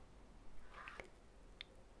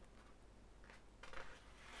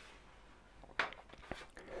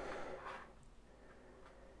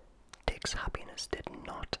 Dick's happiness did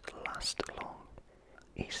not last long.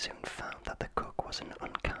 He soon found that the cook was an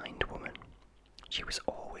unkind woman. She was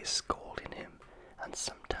always scolding him, and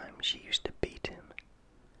sometimes she used to beat him.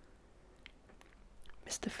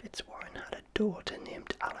 Mr. Fitzwarren had a daughter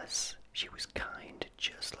named Alice. She was kind,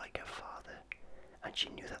 just like her father, and she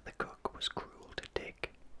knew that the cook was cruel to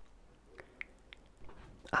Dick.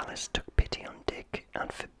 Alice took pity on Dick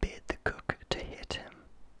and forbade the cook to hit him.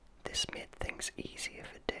 This made things easier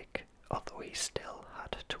for Dick, although he still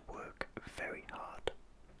had to work very hard.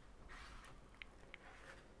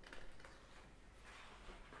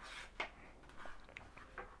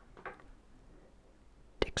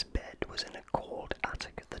 Dick's bed was in a cold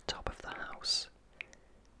attic at the top of the house.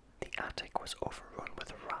 The attic was overrun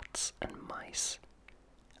with rats and mice.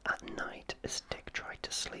 At night, as Dick tried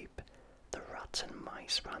to sleep, the rats and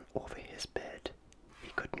mice ran over his bed.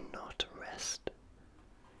 He could not rest.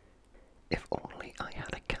 If only I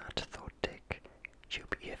had a cat, thought Dick. She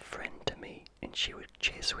would be a friend to me, and she would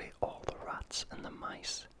chase away all the rats and the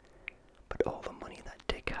mice. But all the money that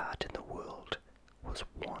Dick had in the world was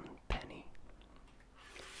 1 penny.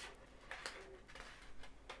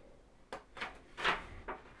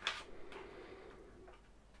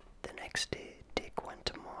 The next day, Dick went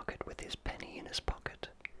to market with his penny in his pocket.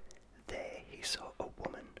 There he saw a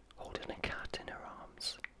woman holding a cat in her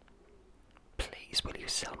arms. "Please, will you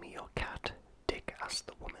sell me your cat?" Dick asked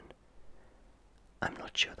the woman. "I'm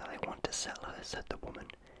not sure that I want to sell her," said the woman.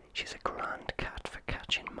 "She's a grand cat for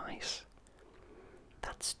catching mice."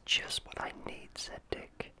 "That's just what I need," said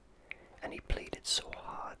Dick, and he pleaded so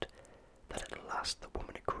hard that at last the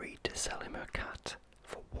woman agreed to sell him her cat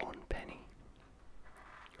for 1 penny.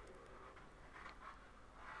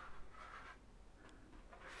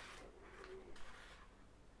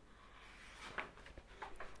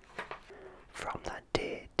 From that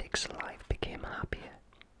day, Dick's life became happier.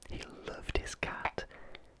 He loved his cat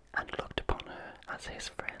and looked upon her as his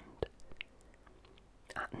friend.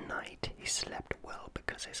 At night, he slept well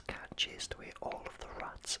because his cat chased away all of the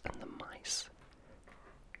rats and the mice.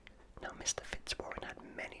 Now, Mr. Fitzwarren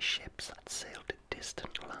had many ships that sailed to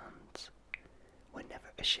distant lands.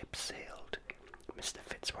 Whenever a ship sailed, Mr.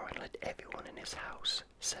 Fitzwarren let everyone in his house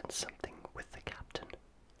send something with the captain.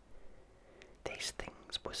 These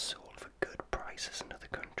things were sold for good prices in other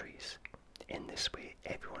countries. In this way,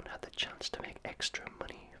 everyone had the chance to make extra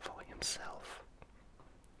money for himself.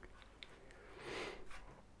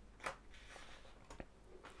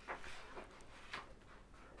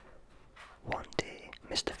 One day,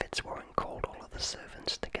 Mr. Fitzwarren called all of the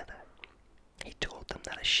servants together. He told them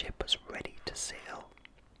that a ship was ready to sail.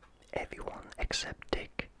 Everyone except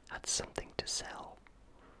Dick had something to sell.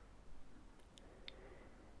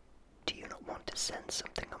 "Do you not want to send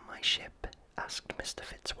something on my ship?" asked Mr.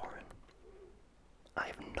 Fitzwarren. "I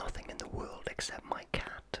have nothing in the world except my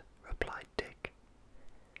cat," replied Dick.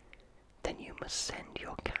 "Then you must send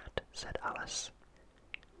your cat," said Alice.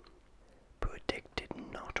 Poor Dick did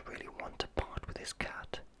not really want to part with his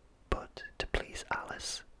cat, but to please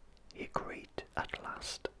Alice, he agreed at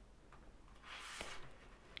last.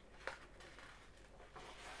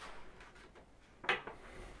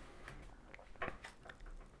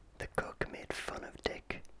 The cook made fun of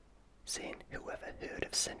Dick, saying, "Whoever heard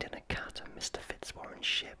of sending a cat on Mr. Fitzwarren's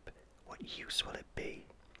ship? What use will it be?"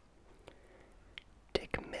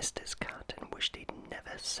 Dick missed his cat and wished he'd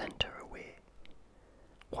never sent her away.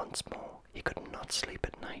 Once more, he could not sleep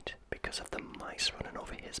at night because of the mice running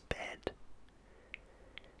over his bed.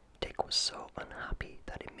 Dick was so unhappy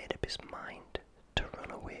that he made up his mind to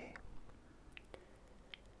run away.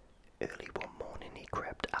 Early one morning, he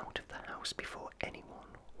crept out of the house before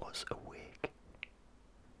anyone was awake.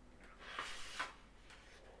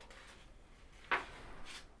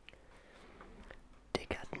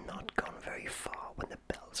 Dick had not gone very far when the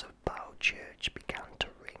bells of Bow Church began to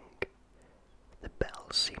ring. The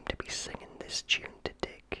bells seemed to be singing this tune to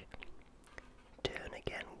Dick. "Turn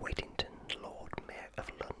again, Whittington, Lord Mayor of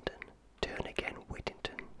London. Turn again,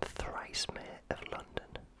 Whittington, thrice Mayor of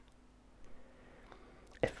London."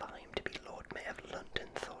 "If I'm to be Lord Mayor of London,"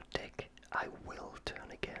 thought Dick, "I will turn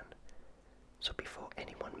again." So before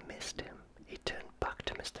anyone missed him, he turned back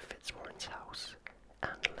to Mr. Fitzwarren's house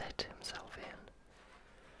and let himself in.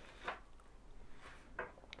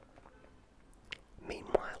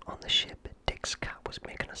 Meanwhile, on the ship, Dick's cat was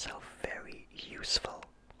making herself very useful.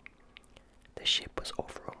 The ship was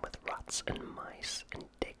overrun with rats and mice, and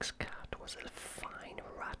Dick's cat was a fine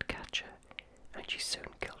rat catcher, and she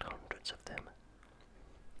soon killed hundreds of them.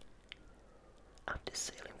 After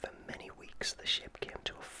sailing for many weeks, the ship came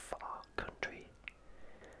to a far country.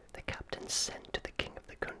 The captain sent to the king of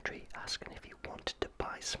the country, asking if he wanted to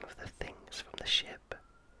buy some of the things from the ship.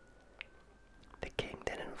 The king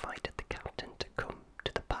then invited the captain to come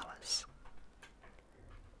to the palace.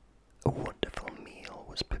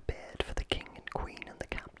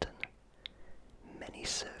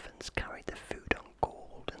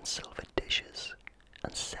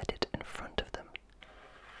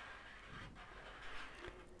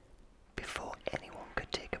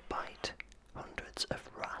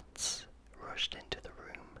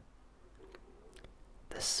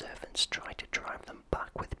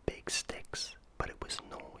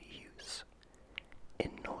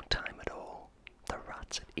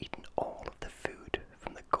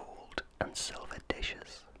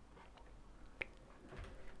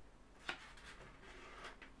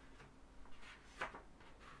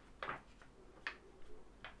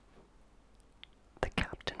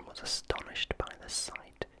 astonished by the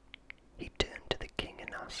sight. He turned to the king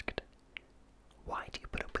and asked, "Why do you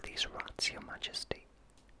put up with these rats, your majesty?"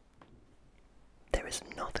 "There is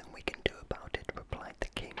nothing we can do about it," replied the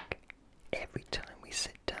king. "Every time we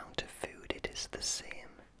sit down to food it is the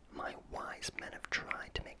same. My wise men have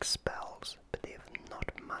tried to make spells, but they have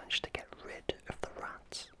not managed to get rid of the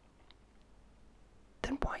rats."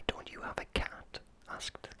 "Then why don't you have a cat?"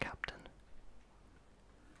 asked the captain.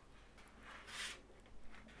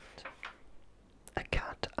 "A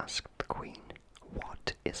cat?" asked the queen.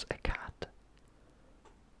 "What is a cat?"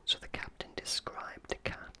 So the captain described a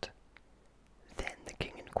cat. Then the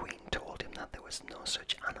king and queen told him that there was no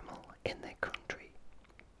such animal in their country.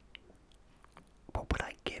 "What would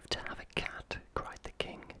I give to have a cat?" cried the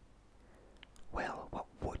king. "Well, what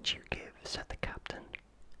would you give?" said the captain.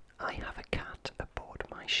 "I have a cat aboard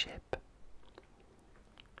my ship."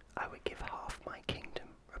 "I would give half my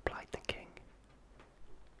kingdom," replied the king.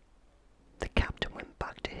 The captain went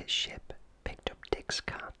back to his ship, picked up Dick's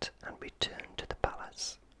cat, and returned to the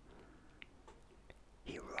palace.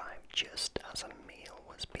 He arrived just as a meal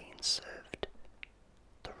was being served.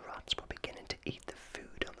 The rats were beginning to eat the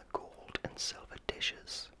food on the gold and silver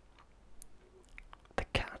dishes. The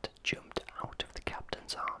cat jumped out of the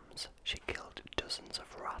captain's arms. She killed dozens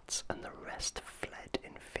of rats, and the rest fled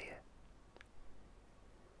in fear.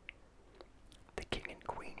 The king and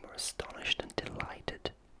queen were astonished and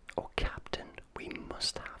delighted. "Oh, captain, we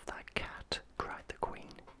must have that cat," cried the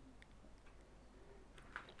queen.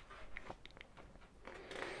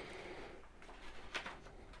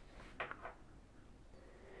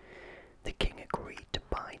 The king agreed to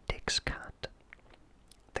buy Dick's cat.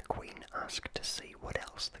 The queen asked to see what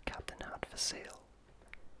else the captain had for sale.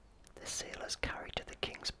 The sailors carried to the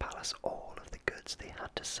king's palace all of the goods they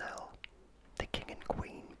had to sell. The king and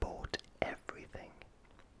queen bought everything.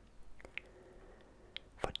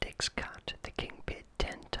 For Dick's cat, the king paid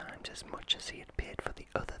 10 times as much as he had paid for the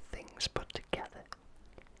other things put together.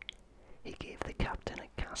 He gave the captain a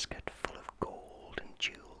casket full of gold and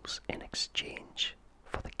jewels in exchange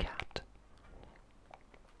for the cat.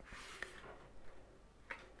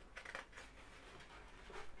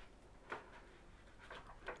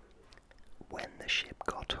 When the ship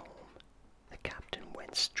got home, the captain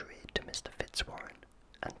went straight to Mr. Fitzwarren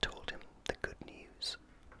and told him the good news.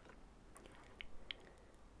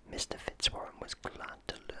 Mr. Fitzwarren was glad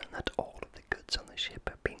to learn that all of the goods on the ship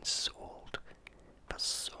had been sold for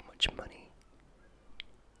so much money.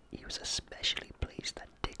 He was especially pleased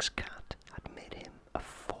that Dick's cat had made him a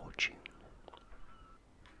fortune.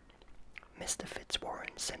 Mr.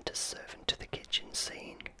 Fitzwarren sent a servant to the kitchen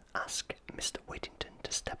saying, "Ask Mr. Whittington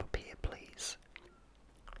to step up here, please."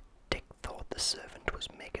 Dick thought the servant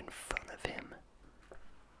was making fun of him.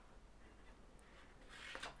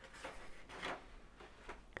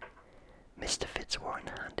 Mr. Fitzwarren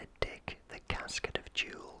handed Dick the casket of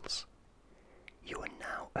jewels. "You are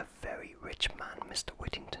now a very rich man, Mr.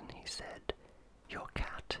 Whittington," he said. "Your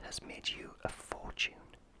cat has made you a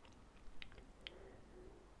fortune."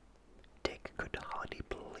 Dick could hardly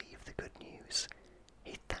believe the good news.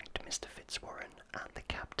 He thanked Mr. Fitzwarren and the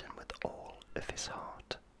captain with all of his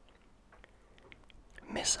heart.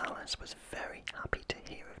 Miss Alice was very happy to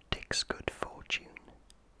hear of Dick's good fortune.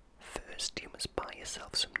 "First, you must buy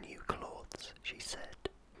yourself some new clothes," she said.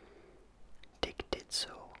 Dick did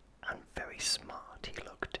so, and very smart he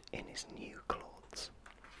looked in his new clothes.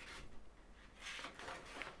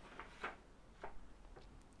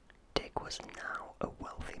 Dick was now a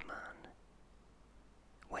wealthy man.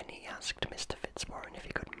 When he asked Mr. Fitzwarren if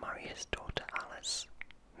he could marry his daughter Alice,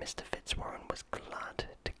 Mr. Fitzwarren was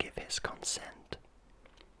glad to give his consent.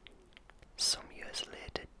 Some years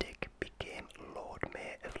later, Dick became Lord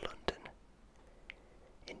Mayor of London.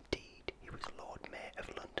 Indeed, he was Lord Mayor of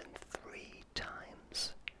London 3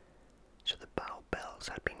 times. So the Bow Bells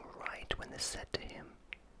had been right when they said to him,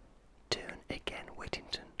 "Turn again,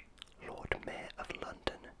 Whittington, Lord Mayor of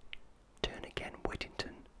London. Turn again,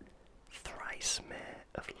 Whittington,